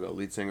long time ago,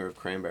 lead singer of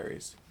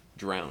Cranberries,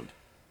 drowned.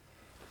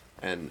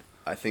 And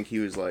I think he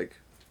was like,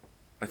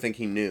 I think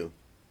he knew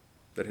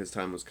that his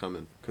time was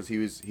coming. Because he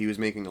was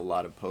making a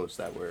lot of posts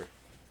that were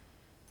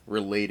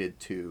related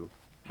to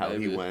how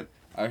Maybe. he went.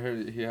 I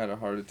heard he had a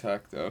heart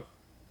attack, though.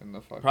 In the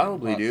fucking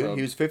Probably, hot dude. tub.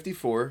 He was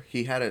 54.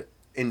 He had an on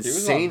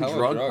insane hella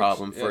drug drugs.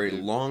 problem for Yeah, a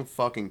dude. long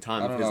fucking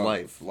time I of don't his know,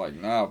 life. like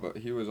now, but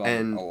he was on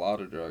And- a lot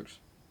of drugs.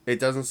 It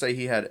doesn't say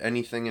he had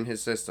anything in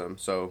his system,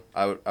 so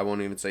I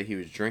won't even say he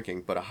was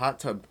drinking. But a hot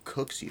tub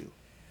cooks you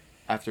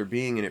after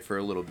being in it for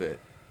a little bit,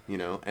 you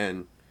know?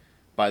 And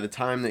by the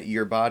time that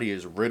your body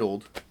is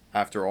riddled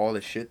after all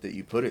the shit that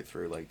you put it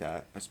through like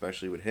that,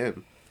 especially with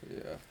him,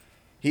 Yeah.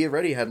 he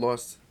already had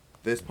lost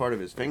this part of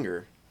his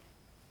finger.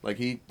 Like,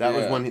 that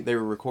was Yeah. when they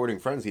were recording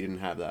Friends, he didn't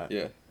have that.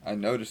 Yeah, I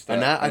noticed that.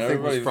 And that, I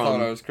think, was everybody from...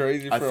 thought I was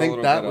crazy for I a think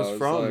little that bit. was I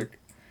from like,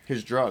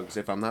 his drugs,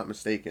 if I'm not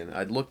mistaken.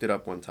 I'd looked it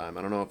up one time.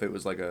 I don't know if it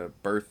was like a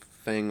birth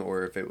thing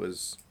or if it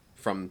was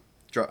from...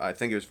 I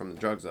think it was from the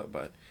drugs, though.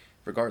 But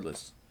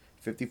regardless,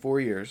 54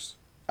 years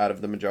out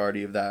of the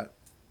majority of that,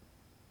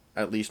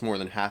 at least more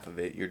than half of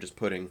it, you're just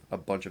putting a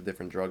bunch of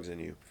different drugs in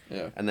you.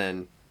 yeah. And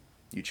then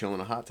you chill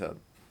in a hot tub.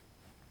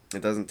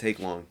 It doesn't take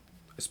long.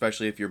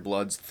 Especially if your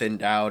blood's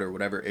thinned out or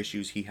whatever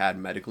issues he had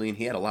medically. And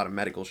he had a lot of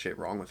medical shit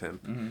wrong with him.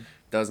 Mm-hmm.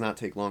 Does not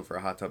take long for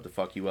a hot tub to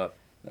fuck you up.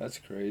 That's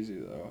crazy,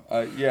 though.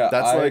 Yeah,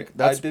 That's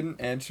I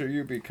didn't answer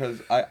you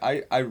because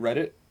I read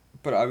it,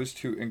 but I was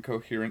too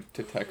incoherent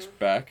to text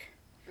back.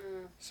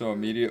 So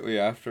immediately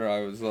after,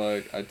 I was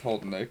like, I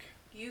told Nick.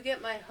 You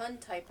get my Hun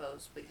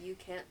typos, but you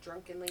can't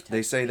drunkenly text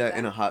They say me that back.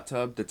 in a hot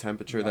tub, the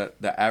temperature No.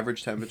 that the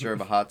average temperature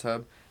of a hot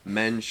tub,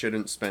 men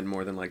shouldn't spend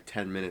more than like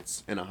 10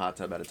 minutes in a hot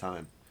tub at a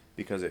time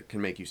because it can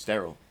make you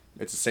sterile.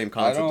 It's the same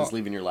concept as don't-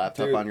 leaving your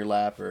laptop dude. on your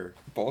lap, or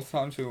Both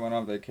times we went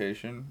on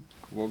vacation,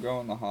 we'll go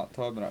in the hot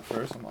tub, and at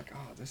first I'm like,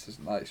 oh, this is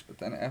nice. But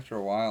then after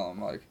a while,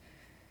 I'm like,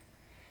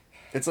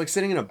 it's like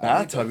sitting in a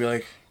bathtub. You're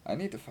like, I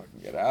need to fucking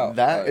get out.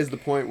 that like, is the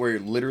point where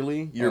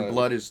literally your like,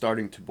 blood is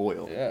starting to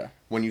boil. Yeah.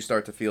 When you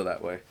start to feel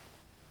that way.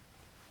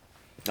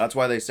 That's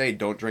why they say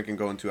don't drink and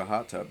go into a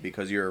hot tub,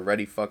 because you're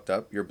already fucked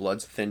up. Your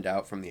blood's thinned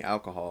out from the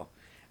alcohol,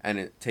 and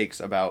it takes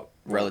about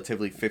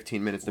relatively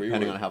 15 minutes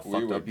depending on how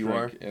fucked up you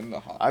are. In the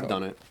hot I've tub.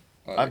 done it.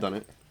 Like, I've done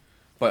it.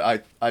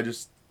 But I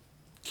just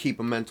keep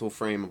a mental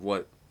frame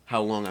of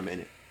how long I'm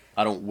in it.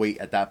 I don't wait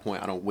at that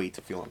point. I don't wait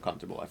to feel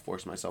uncomfortable. I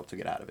force myself to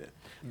get out of it.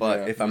 But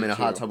Yeah, if I'm me in a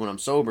hot too. tub when I'm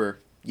sober,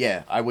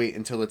 yeah, I wait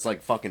until it's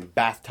like fucking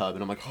bathtub,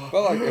 and I'm like,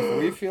 But like, if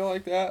we feel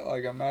like that,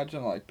 like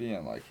imagine like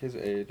being like his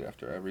age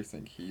after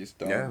everything he's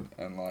done, Yeah.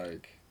 and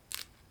like.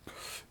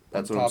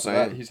 that's on what I'm top of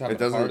that, saying. he's having It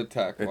doesn't. a heart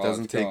attack. It while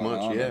doesn't it's take going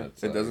much. on, Yeah, and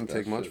it's it like, doesn't that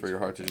take much shit's for your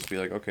heart to fucking- just be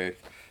like, okay.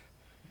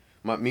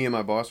 Me and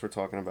my boss were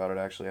talking about it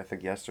actually. I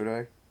think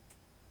yesterday.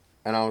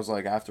 And I was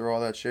like, after all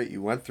that shit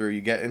you went through,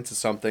 you get into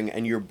something,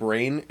 and your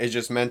brain is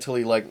just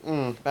mentally like,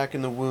 back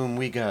in the womb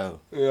we go.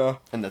 Yeah.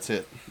 And that's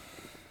it.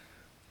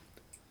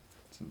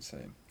 It's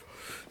insane.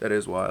 That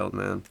is wild,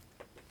 man.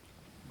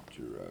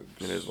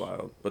 Drugs. It is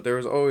wild. But there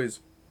was always,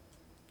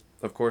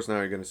 of course now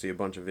you're going to see a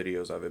bunch of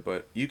videos of it,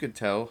 but you could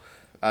tell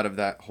out of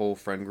that whole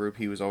friend group,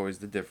 he was always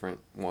the different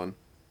one.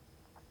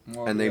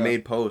 Well, And they yeah.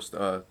 made posts.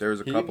 There was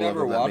a He couple of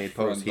never them that watched made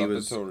posts. Friends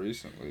up until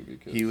recently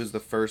because He was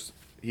the first.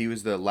 He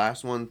was the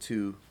last one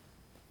to.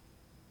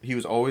 He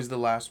was always the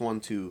last one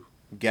to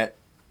get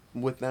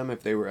with them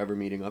if they were ever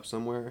meeting up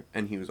somewhere,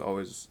 and he was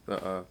always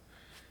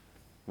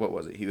what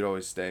was it? He would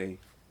always stay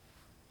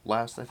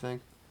last, I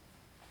think.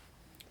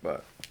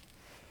 But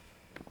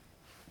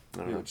I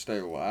don't he know. would stay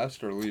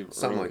last or leave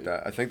Something early. like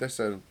that. I think they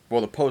said.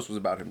 Well, the post was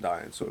about him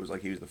dying, so it was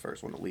like he was the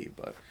first one to leave,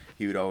 but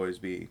he would always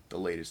be the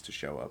latest to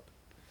show up,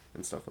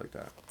 and stuff like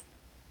that.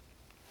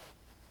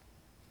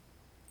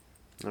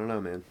 I don't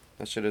know, man.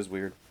 That shit is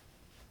weird.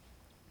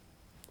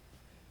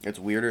 It's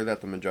weirder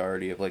that the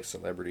majority of like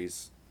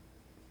celebrities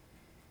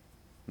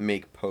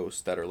make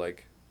posts that are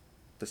like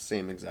the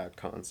same exact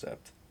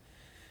concept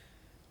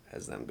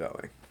as them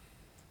going.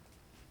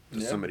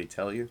 Does Yeah. somebody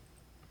tell you?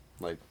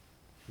 Like,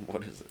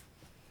 what is it?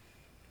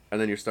 And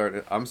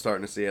then I'm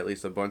starting to see at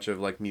least a bunch of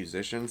like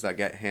musicians that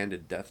get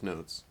handed death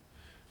notes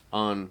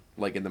on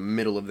like in the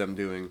middle of them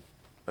doing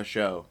a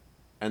show,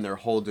 and their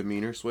whole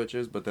demeanor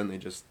switches, but then they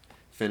just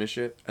finish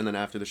it, and then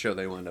after the show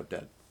they wind up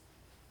dead.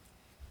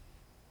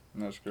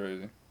 That's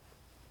crazy.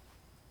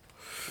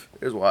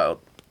 It was wild.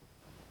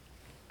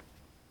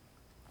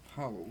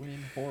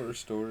 Halloween horror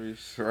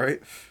stories.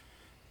 Right?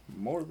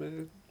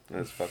 Morbid.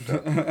 That's fucked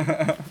up.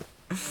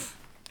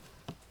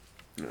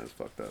 That's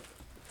fucked up.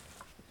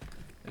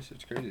 This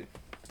shit's crazy.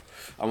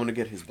 I want to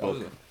get his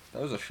book.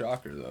 That was a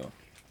shocker though.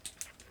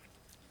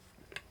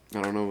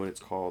 I don't know what it's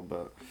called,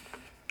 but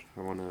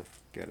I want to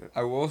get it.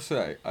 I will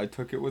say I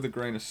took it with a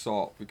grain of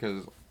salt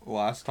because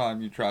last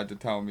time you tried to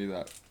tell me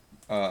that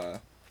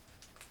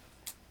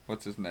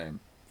what's his name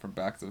from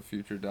Back to the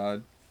Future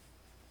died.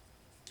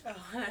 Oh,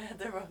 I had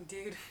the wrong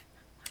dude.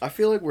 I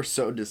feel like we're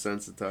so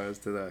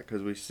desensitized to that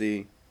because we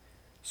see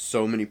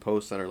so many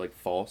posts that are like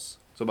false.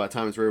 So by the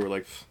time it's real, we're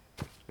like,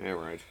 yeah,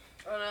 right.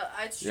 Oh, no,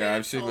 I straight Yeah, up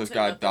I've seen told this him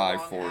guy that the die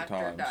wrong 4 actor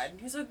times. died.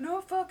 He's like,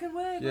 no fucking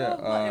way. Yeah, Blah,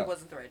 blah. It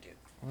wasn't the right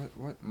dude.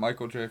 What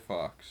Michael J.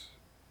 Fox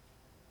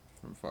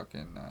from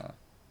fucking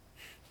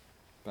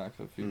Back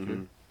to the Future.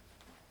 Mhm.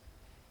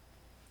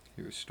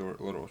 He was Stuart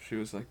Little. She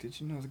was like, "Did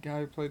you know the guy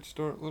who played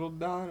Stuart Little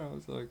died?" I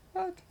was like,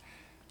 "What?"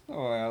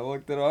 Oh, I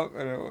looked it up,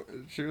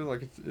 and she was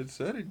like, "It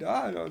said he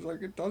died." I was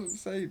like, "It doesn't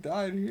say he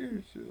died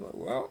here." She was like,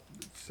 "Well,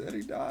 it said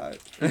he died."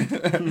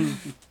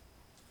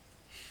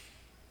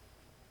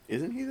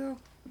 Isn't he though?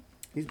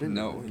 He's been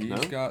No, dead.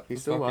 he's got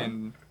He's still alive?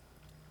 fucking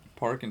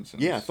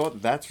Parkinson's. Yeah, I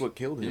thought that's what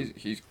killed him.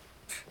 he's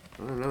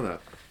I don't know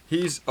that.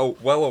 he's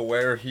well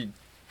aware he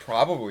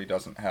probably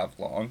doesn't have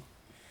long,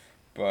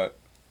 but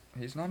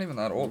he's not even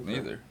that old Okay.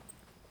 neither.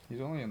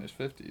 He's only in his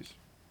 50s.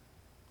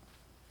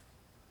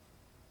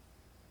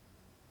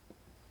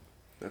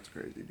 That's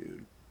crazy,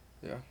 dude.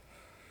 Yeah.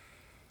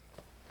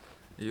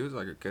 He was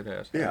like a good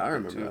ass. Yeah, I actor,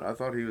 remember too. that. I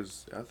thought he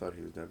was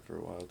dead for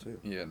a while too.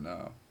 Yeah,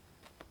 no.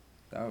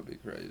 That would be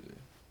crazy.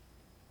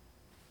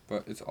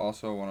 But it's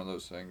also one of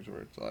those things where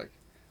it's like,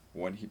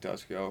 when he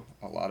does go,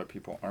 a lot of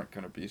people aren't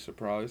going to be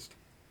surprised.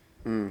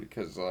 Mm.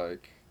 Because,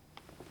 like,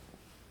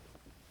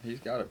 he's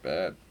got it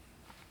bad.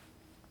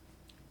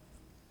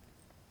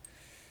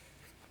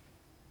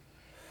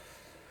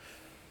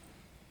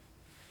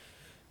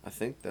 I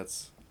think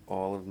that's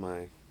all of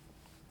my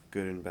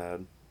good and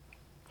bad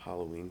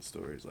Halloween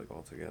stories, like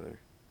all together.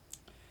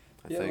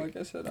 Yeah, like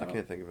I said, I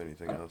can't think of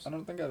anything else. I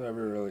don't think I've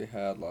ever really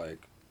had,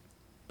 like,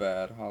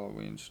 bad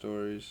Halloween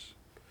stories.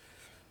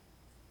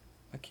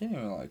 I can't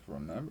even, like,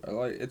 remember.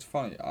 Like, it's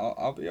funny.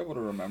 I'll be able to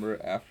remember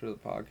it after the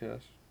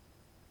podcast.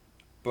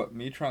 But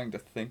me trying to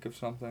think of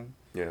something,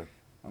 Yeah.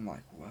 I'm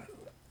like, what?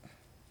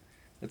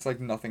 It's like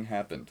nothing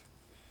happened.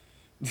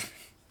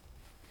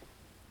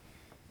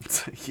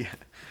 Yeah.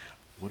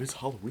 What is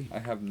Halloween? I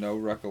have no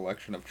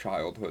recollection of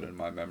childhood in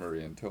my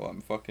memory until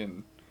I'm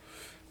fucking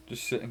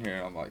just sitting here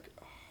and I'm like,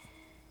 oh,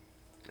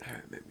 I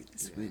remember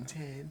this one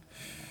time.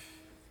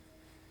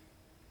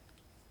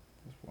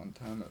 this one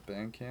time at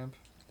band camp.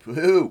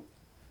 Woo!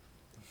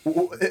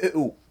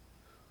 Ooh.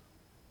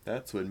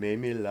 That's what made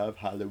me love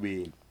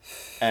Halloween.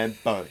 And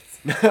bugs.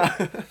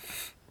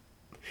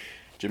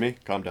 Jimmy,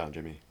 calm down,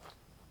 Jimmy.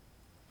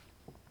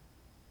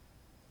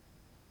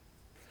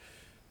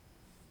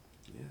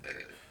 Yeah.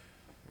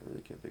 I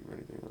really can't think of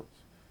anything else.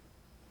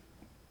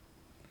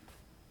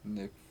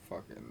 Nick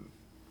fucking,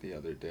 the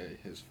other day,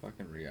 his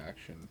fucking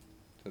reaction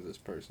to this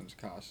person's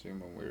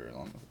costume when we were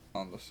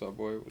on the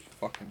subway was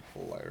fucking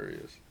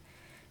hilarious.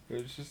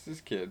 It was just this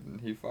kid,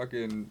 and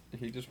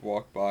he just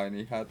walked by, and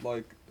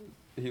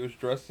he was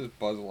dressed as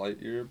Buzz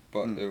Lightyear,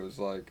 but it was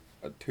like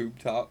a tube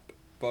top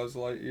Buzz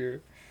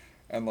Lightyear,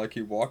 and like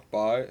he walked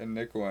by, and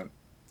Nick went.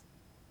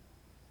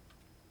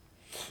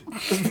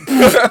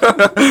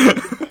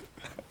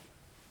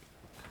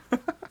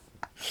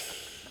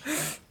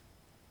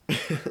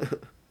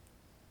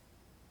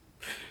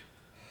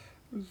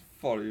 It was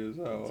funny as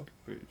hell.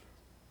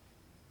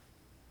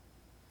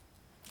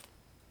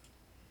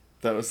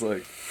 That was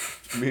like,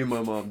 me and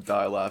my mom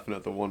die laughing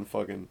at the one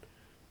fucking,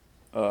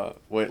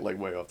 way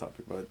off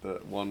topic, but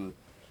the one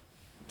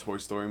Toy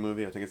Story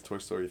movie, I think it's Toy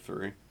Story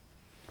 3.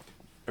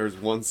 There's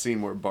one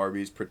scene where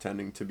Barbie's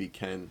pretending to be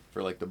Ken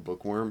for like the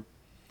bookworm,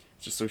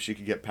 just so she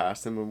could get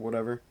past him or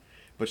whatever.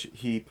 But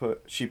she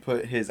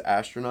put his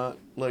astronaut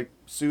like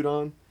suit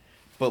on,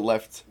 but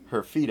left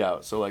her feet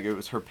out, so like it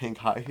was her pink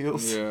high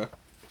heels. Yeah.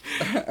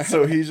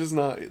 So he's just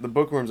not, the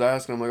bookworm's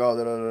asking him like, oh,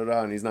 da da da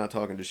da, and he's not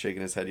talking, just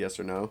shaking his head yes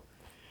or no.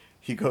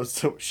 She goes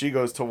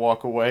to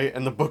walk away,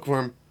 and the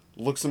bookworm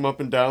looks him up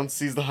and down,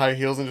 sees the high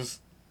heels, and just,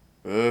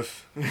 ugh,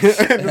 and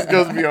just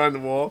goes behind the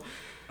wall.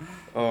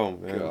 Oh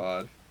man,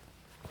 God.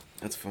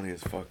 that's funny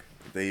as fuck.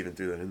 They even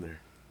threw that in there.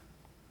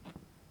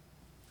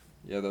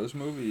 Yeah, those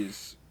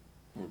movies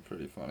were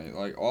pretty funny.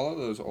 Like, all of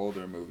those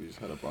older movies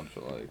had a bunch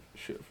of, like,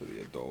 shit for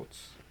the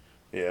adults.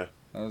 Yeah.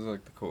 That was,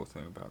 like, the cool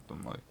thing about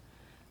them. Like,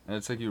 and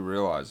it's like you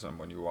realize them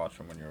when you watch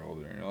them when you're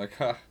older, and you're like,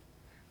 ha,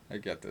 I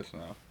get this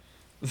now.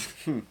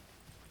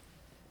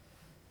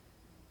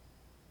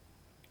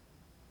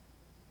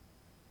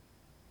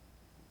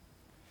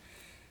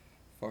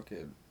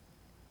 Fucking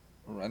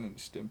Ren and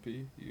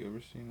Stimpy. You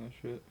ever seen that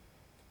shit?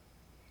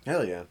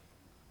 Hell yeah.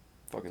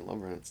 Fucking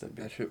love Ren and Stimpy.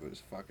 That shit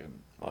was fucking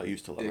Oh, I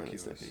used to love Ren and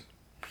ridiculous.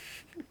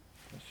 Stimpy.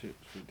 That shit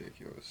was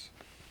ridiculous.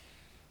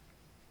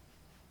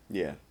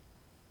 Yeah.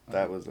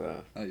 That was,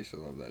 I used to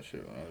love that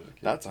shit when I was a kid.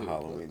 that's too, a but,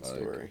 Halloween like,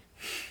 story.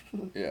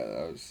 Yeah,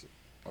 that was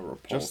a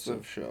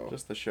repulsive show.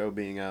 Just the show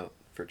being out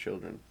for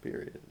children,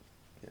 period.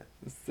 Yeah.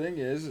 The thing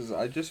is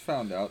I just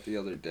found out the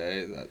other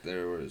day that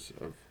there was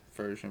a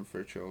version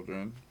for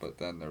children, but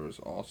then there was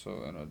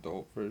also an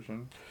adult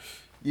version.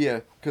 Yeah,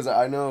 because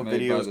I know made by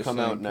videos the come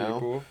same out now.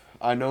 people.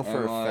 I know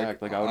for And, a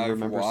fact, like I would I've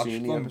remember watched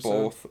seeing the them episode.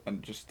 both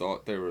and just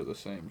thought they were the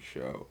same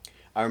show.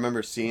 I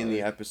remember seeing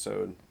the Like-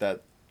 episode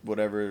that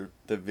whatever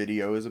the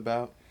video is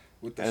about,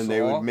 With the and saw,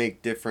 they would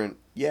make different.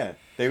 Yeah,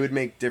 they would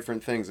make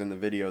different things in the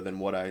video than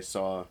what I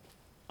saw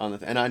on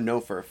the. And I know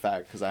for a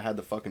fact because I had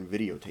the fucking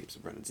videotapes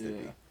of Ren and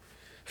Stimpy. Yeah.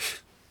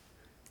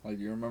 Like,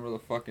 you remember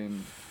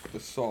the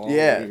saw?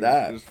 Yeah, It was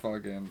that. just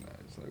fucking,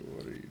 it's like,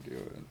 what are you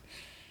doing?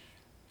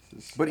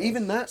 But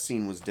even that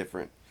scene was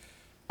different.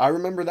 I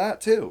remember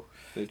that too.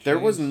 There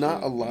was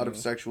not a lot of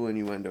sexual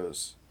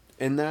innuendos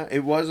in that.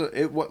 It was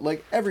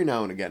like every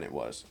now and again it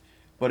was,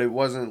 but it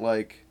wasn't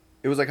like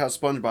it was like how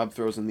SpongeBob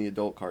throws in the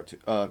adult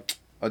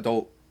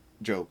adult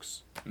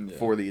jokes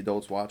for the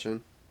adults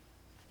watching.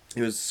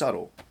 It was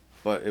subtle,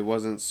 but it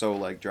wasn't so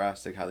like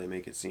drastic how they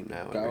make it seem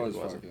now. That was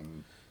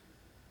fucking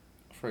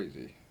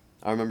crazy.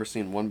 I remember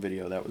seeing one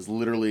video that was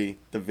literally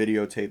the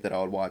videotape that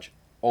I would watch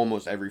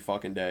almost every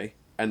fucking day,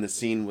 and the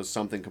scene was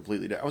something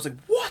completely different. I was like,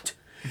 what?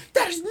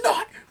 That is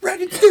not Ren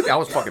and Stimpy. I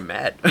was fucking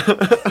mad.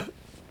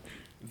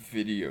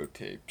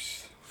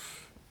 Videotapes.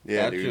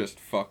 Yeah, that dude. just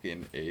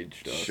fucking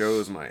aged us.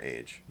 Shows my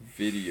age.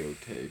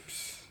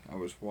 Videotapes. I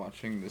was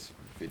watching this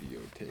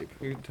videotape.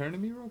 Will you turn to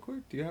me real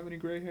quick? Do you have any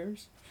gray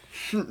hairs?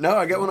 No,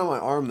 I get one on my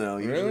arm though.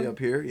 Usually Really? up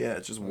here. Yeah,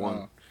 it's just one.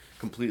 Oh.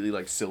 Completely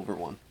like silver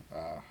one.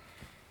 Ah,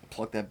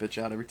 Pluck that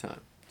bitch out every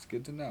time. it's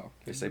good to know.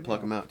 They Good say to pluck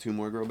know. them out, 2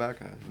 more grow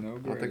back. No I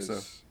grays. don't think so.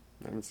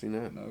 I haven't seen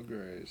that. No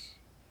grays.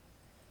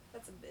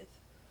 That's a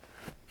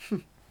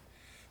bit.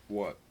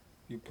 What?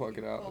 You pluck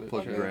it out? Well, let it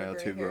pluck show? it gray out,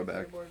 two grow hair,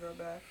 back. two more grow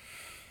back.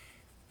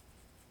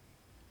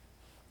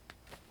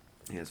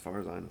 Yeah, as far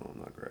as I know, I'm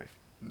not gray.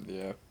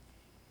 Yeah.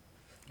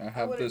 I I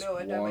have wouldn't this know.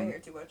 I dye my one. hair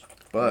too much.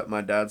 But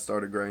my dad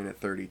started graying at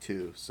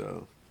 32,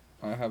 so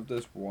I have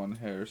this one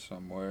hair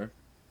somewhere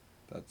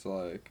that's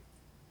like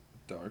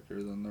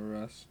darker than the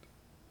rest.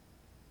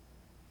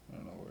 I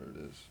don't know where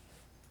it is.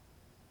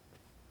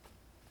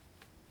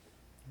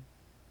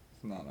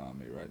 It's not on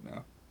me right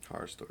now.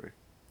 horror story.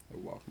 It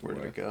walked Where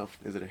away. did it go?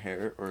 Is it a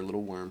hair or a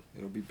little worm?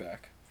 It'll be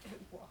back. It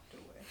walked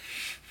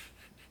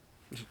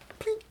away.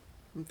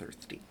 I'm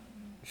thirsty.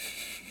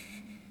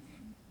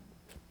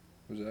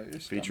 Was that your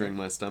stomach? Featuring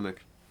my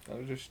stomach. That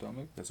was your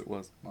stomach? Yes, it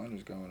was. Mine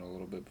was going a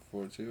little bit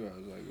before, too. I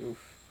was like,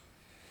 oof.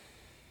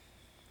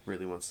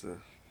 Really wants to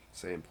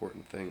say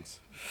important things.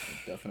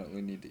 I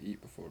definitely need to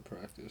eat before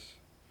practice.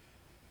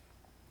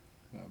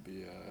 That'd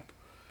be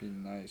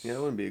nice. Yeah, that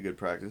wouldn't be a good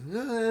practice.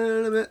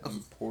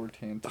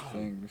 Important Oh.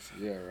 things.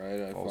 Yeah,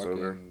 right? I Falls fucking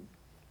over.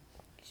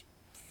 just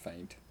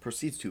faint.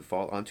 Proceeds to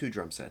fall onto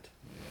drum set.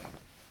 Yeah.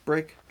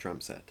 Break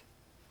drum set.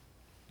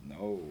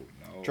 No.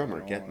 Drummer, I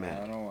don't get wanna,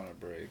 mad. I don't want to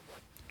break.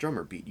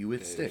 Drummer beat you with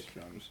Dave's stick.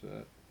 drum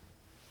set.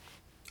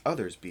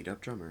 Others beat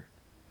up drummer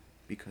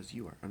because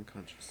you are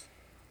unconscious.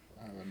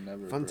 I would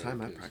never Fun break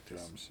time at his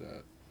practice. drum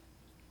set.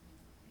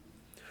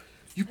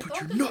 You I put thought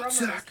your the drummer was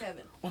nutsack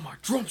Kevin. on my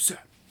drum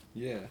set.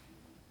 Yeah.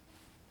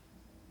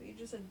 But you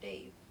just said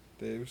Dave.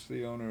 Dave's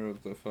the owner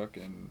of the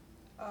fucking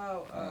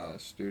Oh.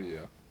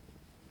 studio.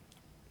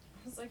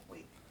 I was like,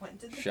 wait, when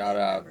did the Shout band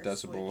out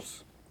members Decibels.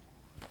 switch?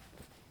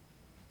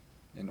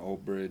 In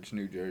Old Bridge,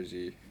 New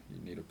Jersey,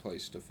 you need a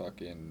place to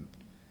fucking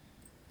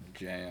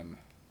jam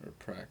or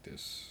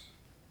practice.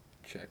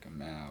 Check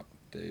him out.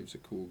 Dave's a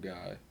cool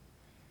guy.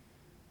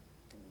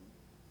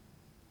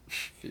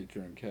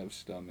 Featuring Kev's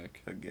stomach.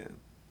 Again.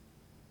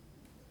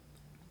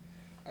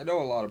 I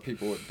know a lot of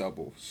people with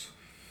doubles.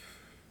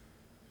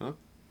 Huh?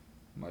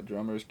 My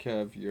drummer's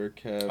Kev, your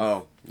Kev.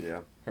 Oh,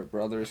 yeah. Her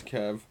brother's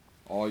Kev.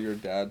 All your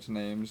dad's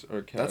names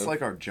are Kev. That's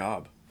like our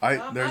job.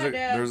 Not my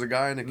dad. There's a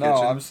guy in the No,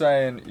 kitchen. I'm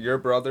saying your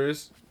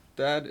brother's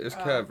dad is Oh.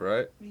 Kev,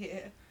 right?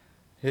 Yeah.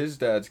 His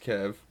dad's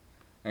Kev,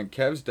 and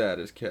Kev's dad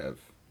is Kev.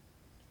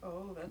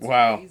 Oh, that's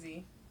Wow.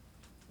 crazy.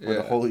 We're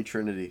the Holy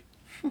Trinity.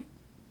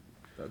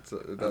 That's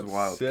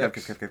wild.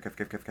 Six.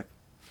 Kev.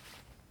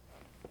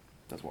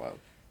 That's wild.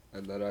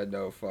 And then I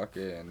know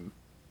fucking.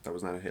 That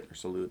was not a Hitler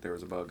salute. There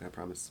was a bug, I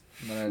promise.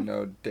 And then I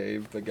know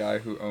Dave, the guy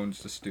who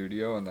owns the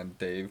studio, and then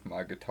Dave,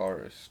 my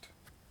guitarist.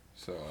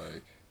 So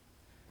like.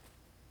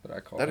 But I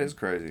call That him, is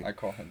crazy. I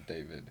call him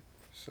David,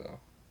 so.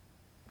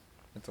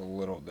 It's a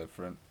little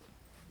different.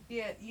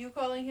 Yeah, you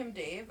calling him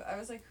Dave? I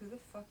was like, who the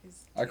fuck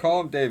is Dave? I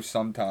call him Dave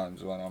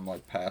sometimes when I'm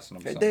like passing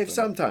him Hey, something. Dave,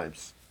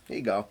 sometimes. Here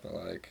you go. But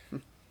like.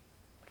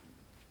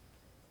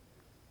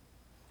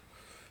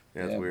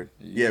 Yeah, it's Yeah, weird.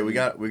 you- Yeah, we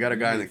got a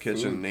guy in the need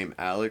kitchen food. named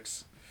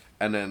Alex,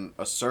 and then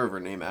a server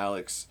named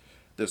Alex.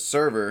 The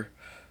server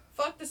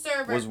Fuck the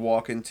server. was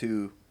walking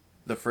to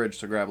the fridge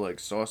to grab like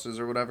sauces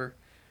or whatever,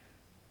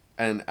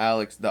 and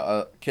Alex,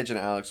 the kitchen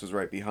Alex, was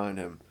right behind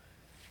him.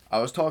 I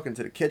was talking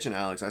to the kitchen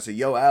Alex. I said,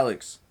 "Yo,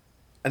 Alex,"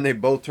 and they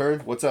both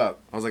turned. What's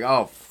up? I was like,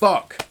 "Oh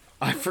fuck!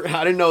 I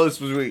didn't know this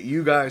was with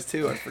you guys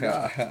too. I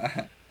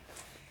forgot."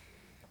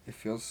 It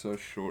feels so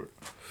short.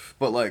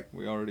 But like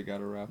We already got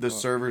to wrap the up.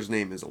 server's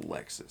name is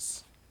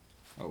Alexis.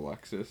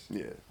 Alexis.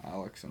 Yeah,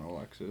 Alex and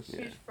Alexis.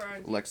 Yeah. Huge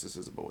friend. Alexis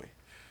is a boy.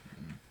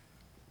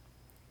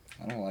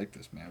 I don't like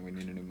this, man. We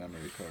need a new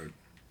memory card.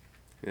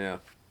 Yeah,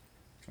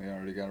 We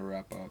already got to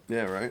wrap up.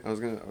 yeah, right. I was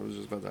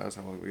just about to ask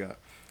how long we got.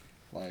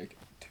 Like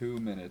 2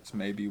 minutes,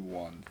 maybe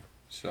 1.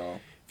 So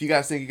If you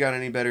guys think you got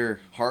any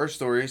better horror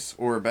stories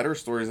or better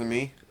stories than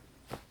me,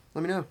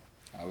 let me know.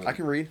 I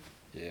can read.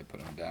 Yeah, put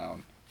them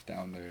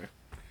down there.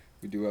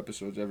 We do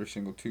episodes every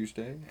single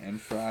Tuesday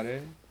and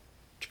Friday.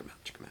 Check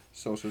 'em out.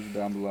 Socials are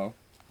down below.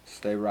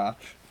 Stay rock.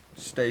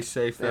 Stay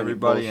safe, Any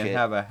everybody, and bullshit.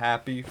 have a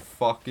happy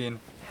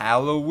fucking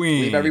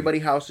Halloween. Leave everybody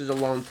houses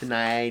alone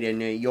tonight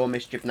and your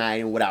mischief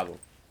night and whatever.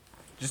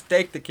 Just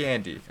take the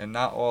candy and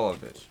not all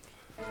of it.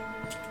 You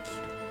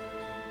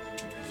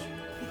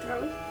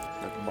throwing?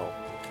 At the ball.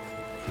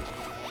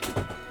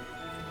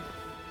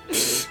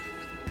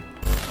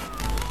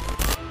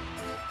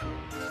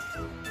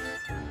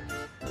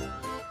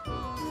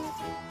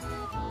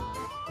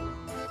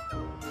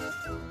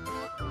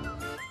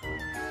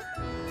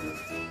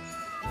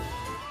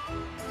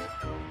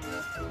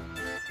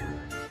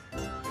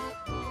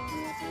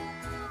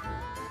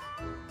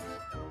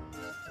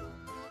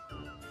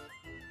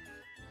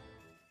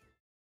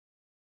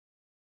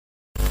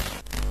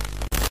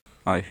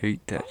 I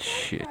hate that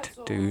shit,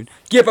 Assholes. dude.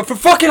 Yeah, but for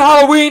fucking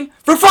Halloween,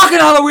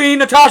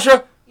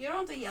 Natasha! You don't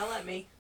have to yell at me.